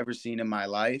I have ever seen in my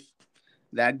life.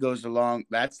 That goes along.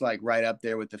 That's like right up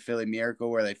there with the Philly Miracle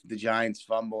where the Giants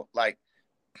fumble. Like,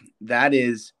 that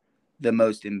is the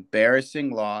most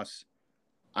embarrassing loss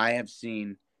I have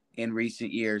seen in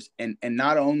recent years. And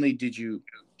not only did you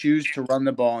choose to run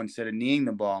the ball instead of kneeing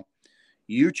the ball,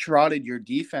 you trotted your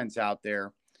defense out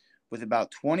there with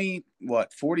about 40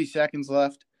 seconds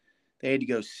left. They had to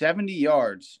go 70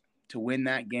 yards to win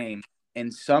that game.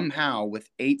 And somehow, with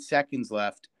 8 seconds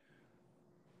left,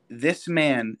 this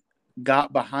man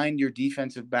got behind your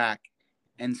defensive back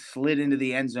and slid into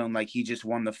the end zone like he just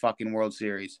won the fucking World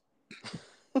Series.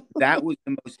 That was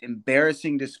the most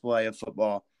embarrassing display of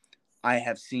football I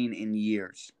have seen in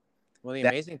years. Well, the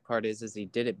amazing part is he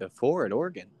did it before at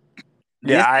Oregon.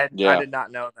 Yeah, I Yeah. did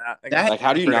not know that. Like,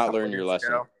 how do you A not couple learn your years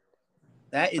lesson? ago.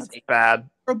 That is That's a bad.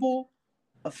 terrible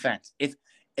offense. If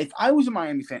I was a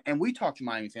Miami fan, and we talk to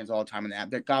Miami fans all the time in the app,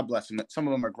 that God bless them. Some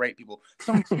of them are great people.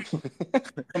 Some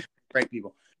great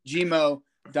people. Gmo,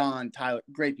 Don, Tyler,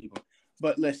 great people.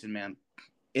 But listen, man,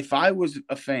 if I was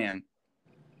a fan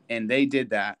and they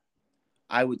did that,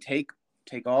 I would take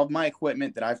all of my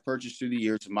equipment that I've purchased through the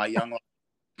years of my young life,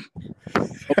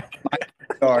 my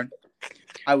yard.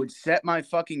 I would set my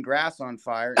fucking grass on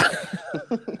fire,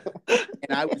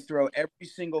 and I would throw every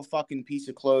single fucking piece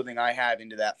of clothing I have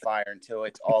into that fire until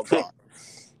it's all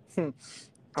gone.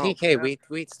 TK,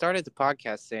 we started the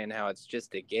podcast saying how it's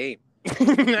just a game.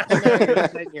 now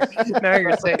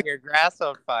you're setting your grass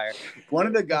on fire. One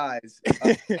of the guys,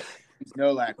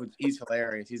 Nolak, he's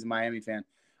hilarious. He's a Miami fan.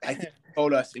 I think he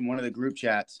told us in one of the group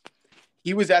chats,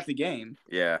 he was at the game.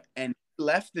 Yeah. And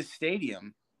left the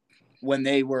stadium when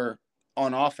they were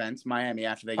on offense, Miami,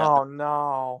 after they got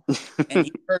no. And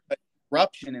he heard an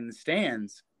eruption in the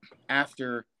stands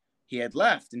after he had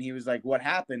left. And he was like, what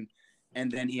happened?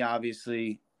 And then he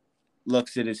obviously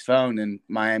looks at his phone and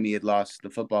Miami had lost the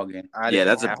football game. Yeah,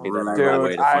 that's a brutal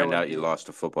way to find out you lost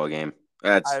a football game.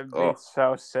 I'd be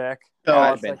so sick. So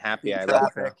I've been happy I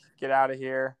left. Get out of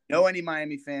here. Know any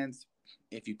Miami fans?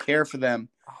 If you care for them,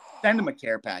 send them a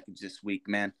care package this week,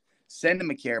 man. Send them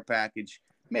a care package.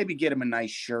 Maybe get them a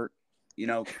nice shirt.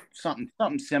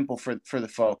 Something simple for the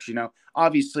folks.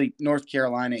 Obviously North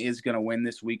Carolina is going to win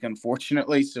this week,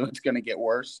 unfortunately, so it's going to get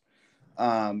worse.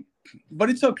 But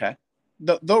it's okay.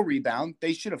 They'll rebound.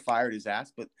 They should have fired his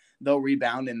ass, but they'll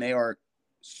rebound, and they are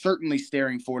certainly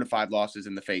staring 4 to 5 losses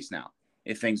in the face now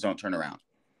if things don't turn around.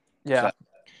 Yeah,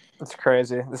 it's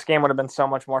crazy. This game would have been so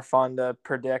much more fun to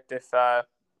predict if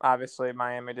obviously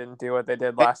Miami didn't do what they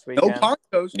did last weekend. No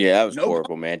Poncos. Yeah, that was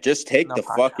horrible, man. Just take the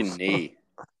fucking knee.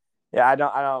 Yeah, I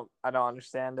don't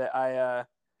understand it. I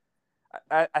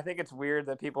think it's weird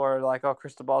that people are like, "Oh,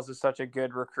 Cristobal's is such a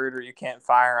good recruiter, you can't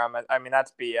fire him." I mean,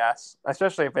 that's BS.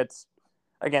 Especially if it's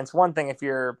against one thing. If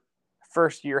you're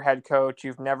first year head coach,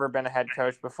 you've never been a head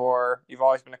coach before, you've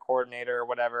always been a coordinator or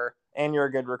whatever, and you're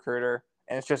a good recruiter,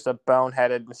 and it's just a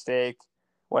boneheaded mistake,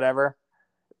 whatever.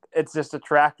 It's just a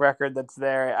track record that's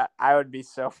there. I'd be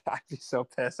so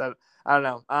pissed. I don't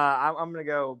know. I'm gonna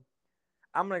go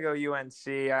UNC.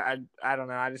 I don't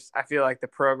know. I feel like the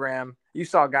program. You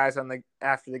saw guys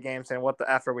after the game saying, "What the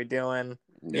F are we doing?"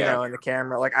 In the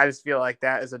camera. Like, I just feel like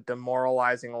that is a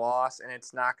demoralizing loss, and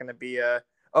it's not going to be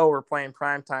we're playing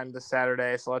primetime this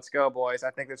Saturday, so let's go, boys.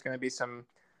 I think there's going to be some,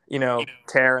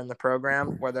 tear in the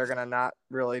program where they're going to not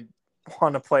really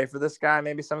want to play for this guy.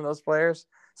 Maybe some of those players.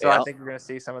 So I think we're going to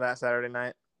see some of that Saturday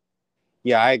night.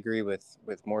 Yeah, I agree with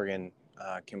Morgan.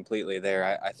 Completely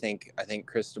there. I think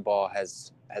Cristobal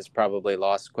has probably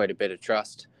lost quite a bit of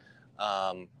trust.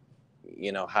 How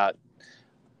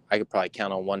I could probably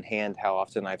count on one hand how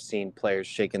often I've seen players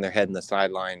shaking their head in the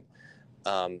sideline,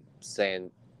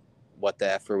 saying, "What the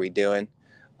F are we doing?"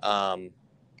 And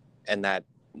that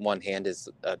one hand is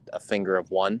a finger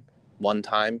of one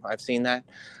time I've seen that.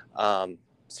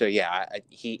 So yeah,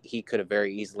 he could have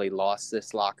very easily lost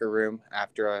this locker room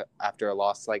after a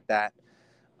loss like that.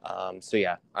 So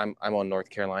yeah, I'm on North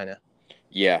Carolina.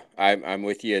 Yeah, I'm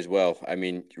with you as well. I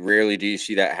mean, rarely do you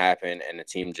see that happen, and the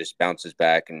team just bounces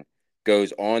back and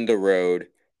goes on the road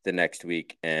the next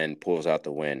week and pulls out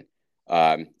the win.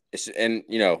 And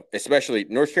especially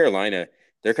North Carolina,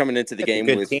 they're coming into the That's a game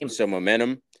good with team. some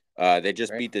momentum. They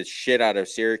just beat the shit out of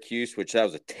Syracuse, which that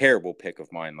was a terrible pick of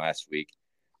mine last week.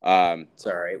 It's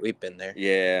all right. We've been there.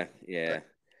 Yeah.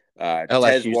 Tez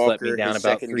LSU's let me Walker, down his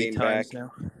about second 3 game times back.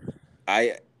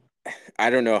 now. I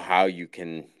don't know how you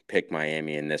can pick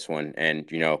Miami in this one, and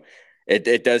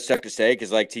it does suck to say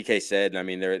because, like TK said, I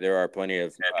mean there are plenty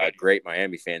of great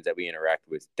Miami fans that we interact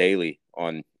with daily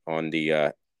on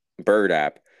the Bird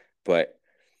app, but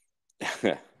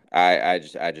I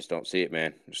just don't see it,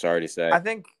 man. I'm sorry to say. I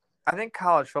think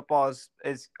college football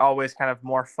is always kind of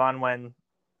more fun when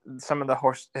some of the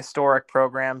historic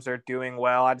programs are doing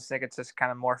well. I just think it's just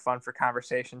kind of more fun for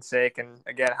conversation's sake, and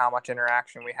again, how much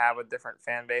interaction we have with different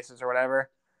fan bases or whatever.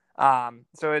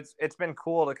 So it's been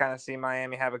cool to kind of see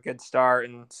Miami have a good start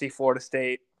and see Florida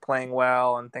State playing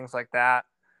well and things like that.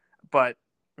 But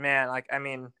man,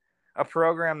 a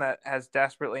program that has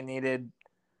desperately needed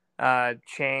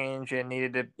change and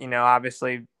needed to,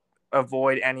 obviously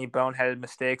avoid any boneheaded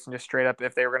mistakes and just straight up,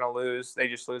 if they were going to lose, they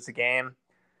just lose the game.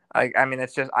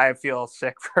 It's just, I feel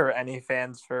sick for any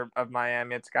fans of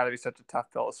Miami. It's got to be such a tough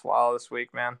pill to swallow this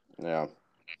week, man. Yeah.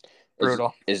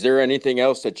 Brutal. Is there anything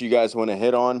else that you guys want to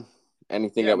hit on?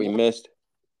 Anything that we missed?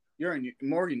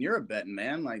 Morgan, you're a betting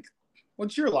man. Like,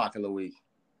 what's your lock of the week?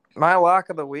 My lock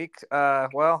of the week.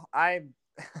 Well, I'm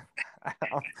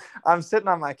sitting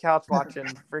on my couch watching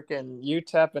freaking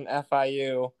UTEP and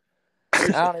FIU. I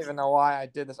don't even know why I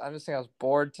did this. I just think I was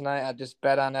bored tonight. I just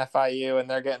bet on FIU and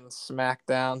they're getting smacked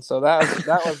down. So that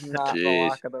was not the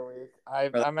lock of the week.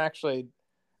 I'm actually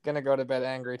gonna go to bed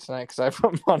angry tonight because I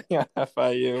put money on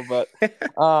FIU. But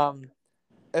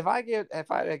if I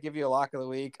had to give you a lock of the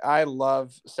week, I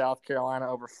love South Carolina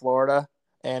over Florida,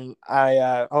 and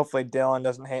I hopefully Dylan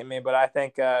doesn't hate me, but I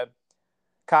think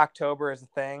Cocktober is a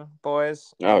thing,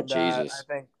 boys. Oh, and, Jesus!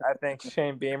 I think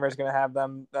Shane Beamer is going to have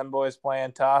them boys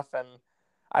playing tough, and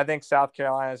I think South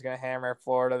Carolina is going to hammer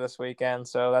Florida this weekend.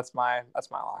 So that's my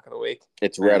lock of the week.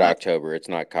 It's Red October. It's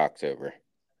not Cocktober.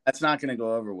 That's not going to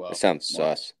go over well. It sounds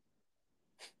sus.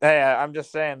 Hey, I'm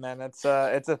just saying, man. It's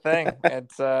a thing.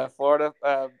 It's Florida.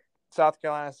 South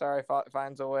Carolina,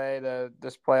 finds a way to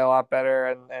just play a lot better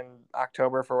in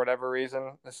October for whatever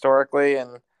reason historically,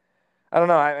 and I don't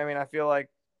know. I feel like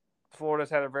Florida's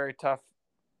had a very tough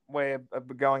way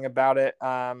of going about it.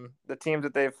 The teams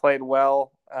that they've played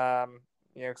well,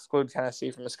 exclude Tennessee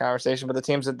from this conversation, but the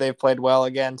teams that they've played well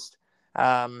against,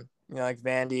 like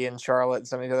Vandy and Charlotte and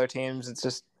some of these other teams, it's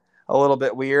just a little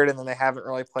bit weird. And then they haven't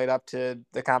really played up to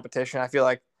the competition. I feel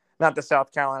like not that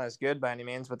South Carolina is good by any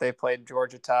means, but they played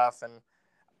Georgia tough and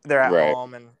they're at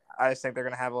home. And I just think they're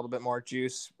going to have a little bit more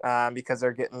juice because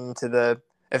they're getting to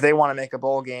if they want to make a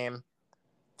bowl game,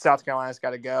 South Carolina's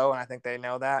got to go, and I think they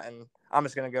know that. And I'm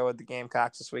just going to go with the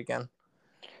Gamecocks this weekend.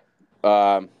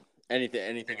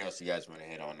 Anything else you guys want to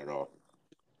hit on at all?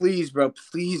 Please, bro.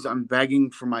 Please, I'm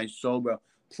begging for my soul, bro.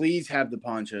 Please have the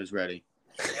ponchos ready.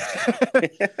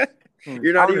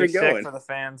 You're not even going. Sick for the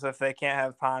fans if they can't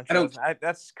have ponchos.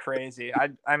 That's crazy.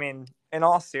 I mean, in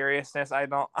all seriousness, I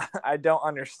don't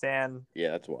understand.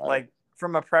 Yeah, that's wild. Like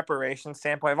from a preparation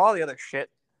standpoint of all the other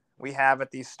shit we have at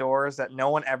these stores that no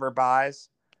one ever buys.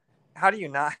 How do you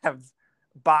not have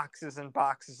boxes and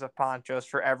boxes of ponchos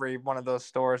for every one of those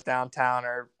stores downtown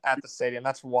or at the stadium?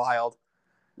 That's wild.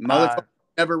 Motherfucker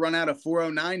never run out of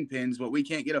 409 pins, but we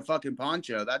can't get a fucking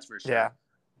poncho. That's for sure. Yeah.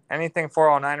 Anything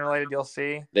 409 related, you'll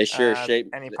see. They sure shape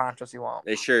any ponchos you want.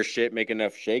 They sure shit make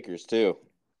enough shakers too.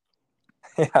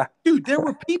 Yeah, dude, there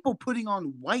were people putting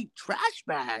on white trash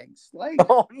bags. Like,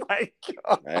 oh my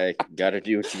god! Hey, gotta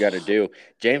do what you gotta do.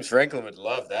 James Franklin would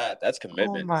love that. That's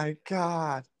commitment. Oh my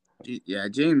god! Yeah,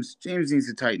 James needs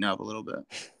to tighten up a little bit.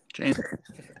 James,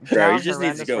 bro, he just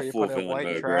needs to go full villain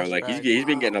mode, bro. Like he's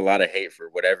been getting a lot of hate for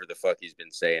whatever the fuck he's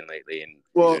been saying lately, and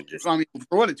I mean,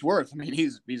 for what it's worth, I mean,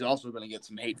 he's also going to get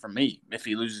some hate from me if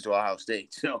he loses to Ohio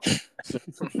State. So,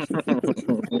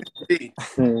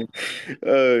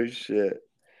 oh shit!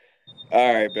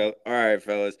 All right, Bill. All right,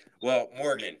 fellas. Well,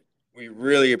 Morgan, we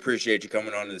really appreciate you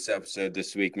coming on to this episode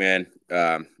this week, man.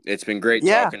 It's been great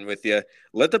talking with you.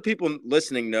 Let the people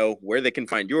listening know where they can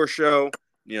find your show.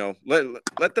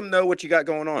 Let them know what you got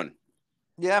going on.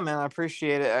 Yeah, man, I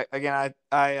appreciate it. Again,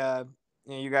 I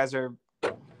you guys are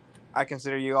I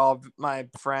consider you all my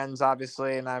friends,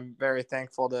 obviously, and I'm very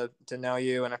thankful to know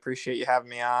you and appreciate you having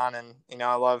me on. And,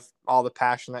 I love all the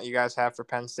passion that you guys have for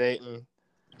Penn State and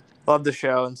love the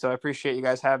show. And so I appreciate you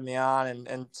guys having me on.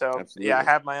 And so, Absolutely. yeah, I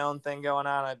have my own thing going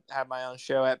on. I have my own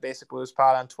show at Basic Blues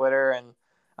Pod on Twitter, and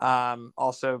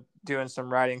also doing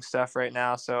some writing stuff right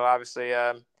now. So obviously,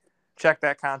 check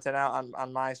that content out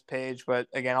on my page. But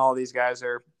again, all of these guys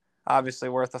are obviously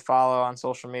worth a follow on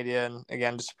social media. And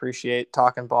again, just appreciate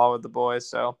talking ball with the boys.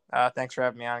 So thanks for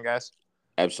having me on, guys.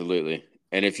 Absolutely.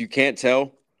 And if you can't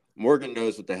tell, Morgan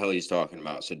knows what the hell he's talking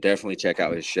about. So definitely check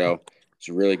out his show. It's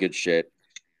really good shit.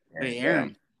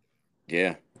 And,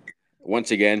 yeah.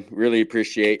 Once again, really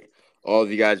appreciate all of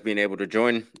you guys being able to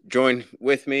join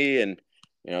with me and,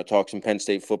 talk some Penn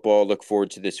State football. Look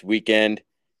forward to this weekend.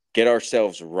 Get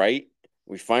ourselves right.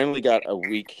 We finally got a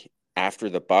week after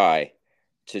the bye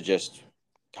to just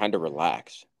kind of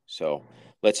relax. So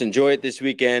let's enjoy it this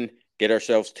weekend. Get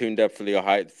ourselves tuned up for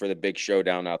the big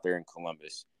showdown out there in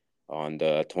Columbus on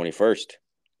the 21st.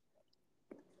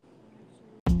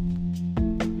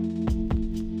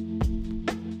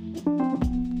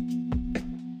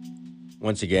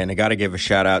 Once again, I got to give a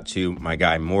shout out to my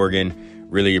guy Morgan.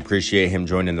 Really appreciate him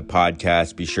joining the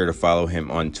podcast. Be sure to follow him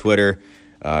on Twitter.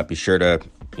 Be sure to,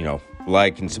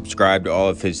 like and subscribe to all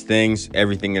of his things,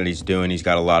 everything that he's doing. He's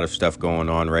got a lot of stuff going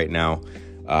on right now.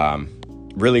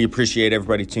 Really appreciate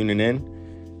everybody tuning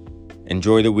in.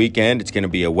 Enjoy the weekend. It's going to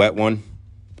be a wet one.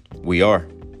 We are.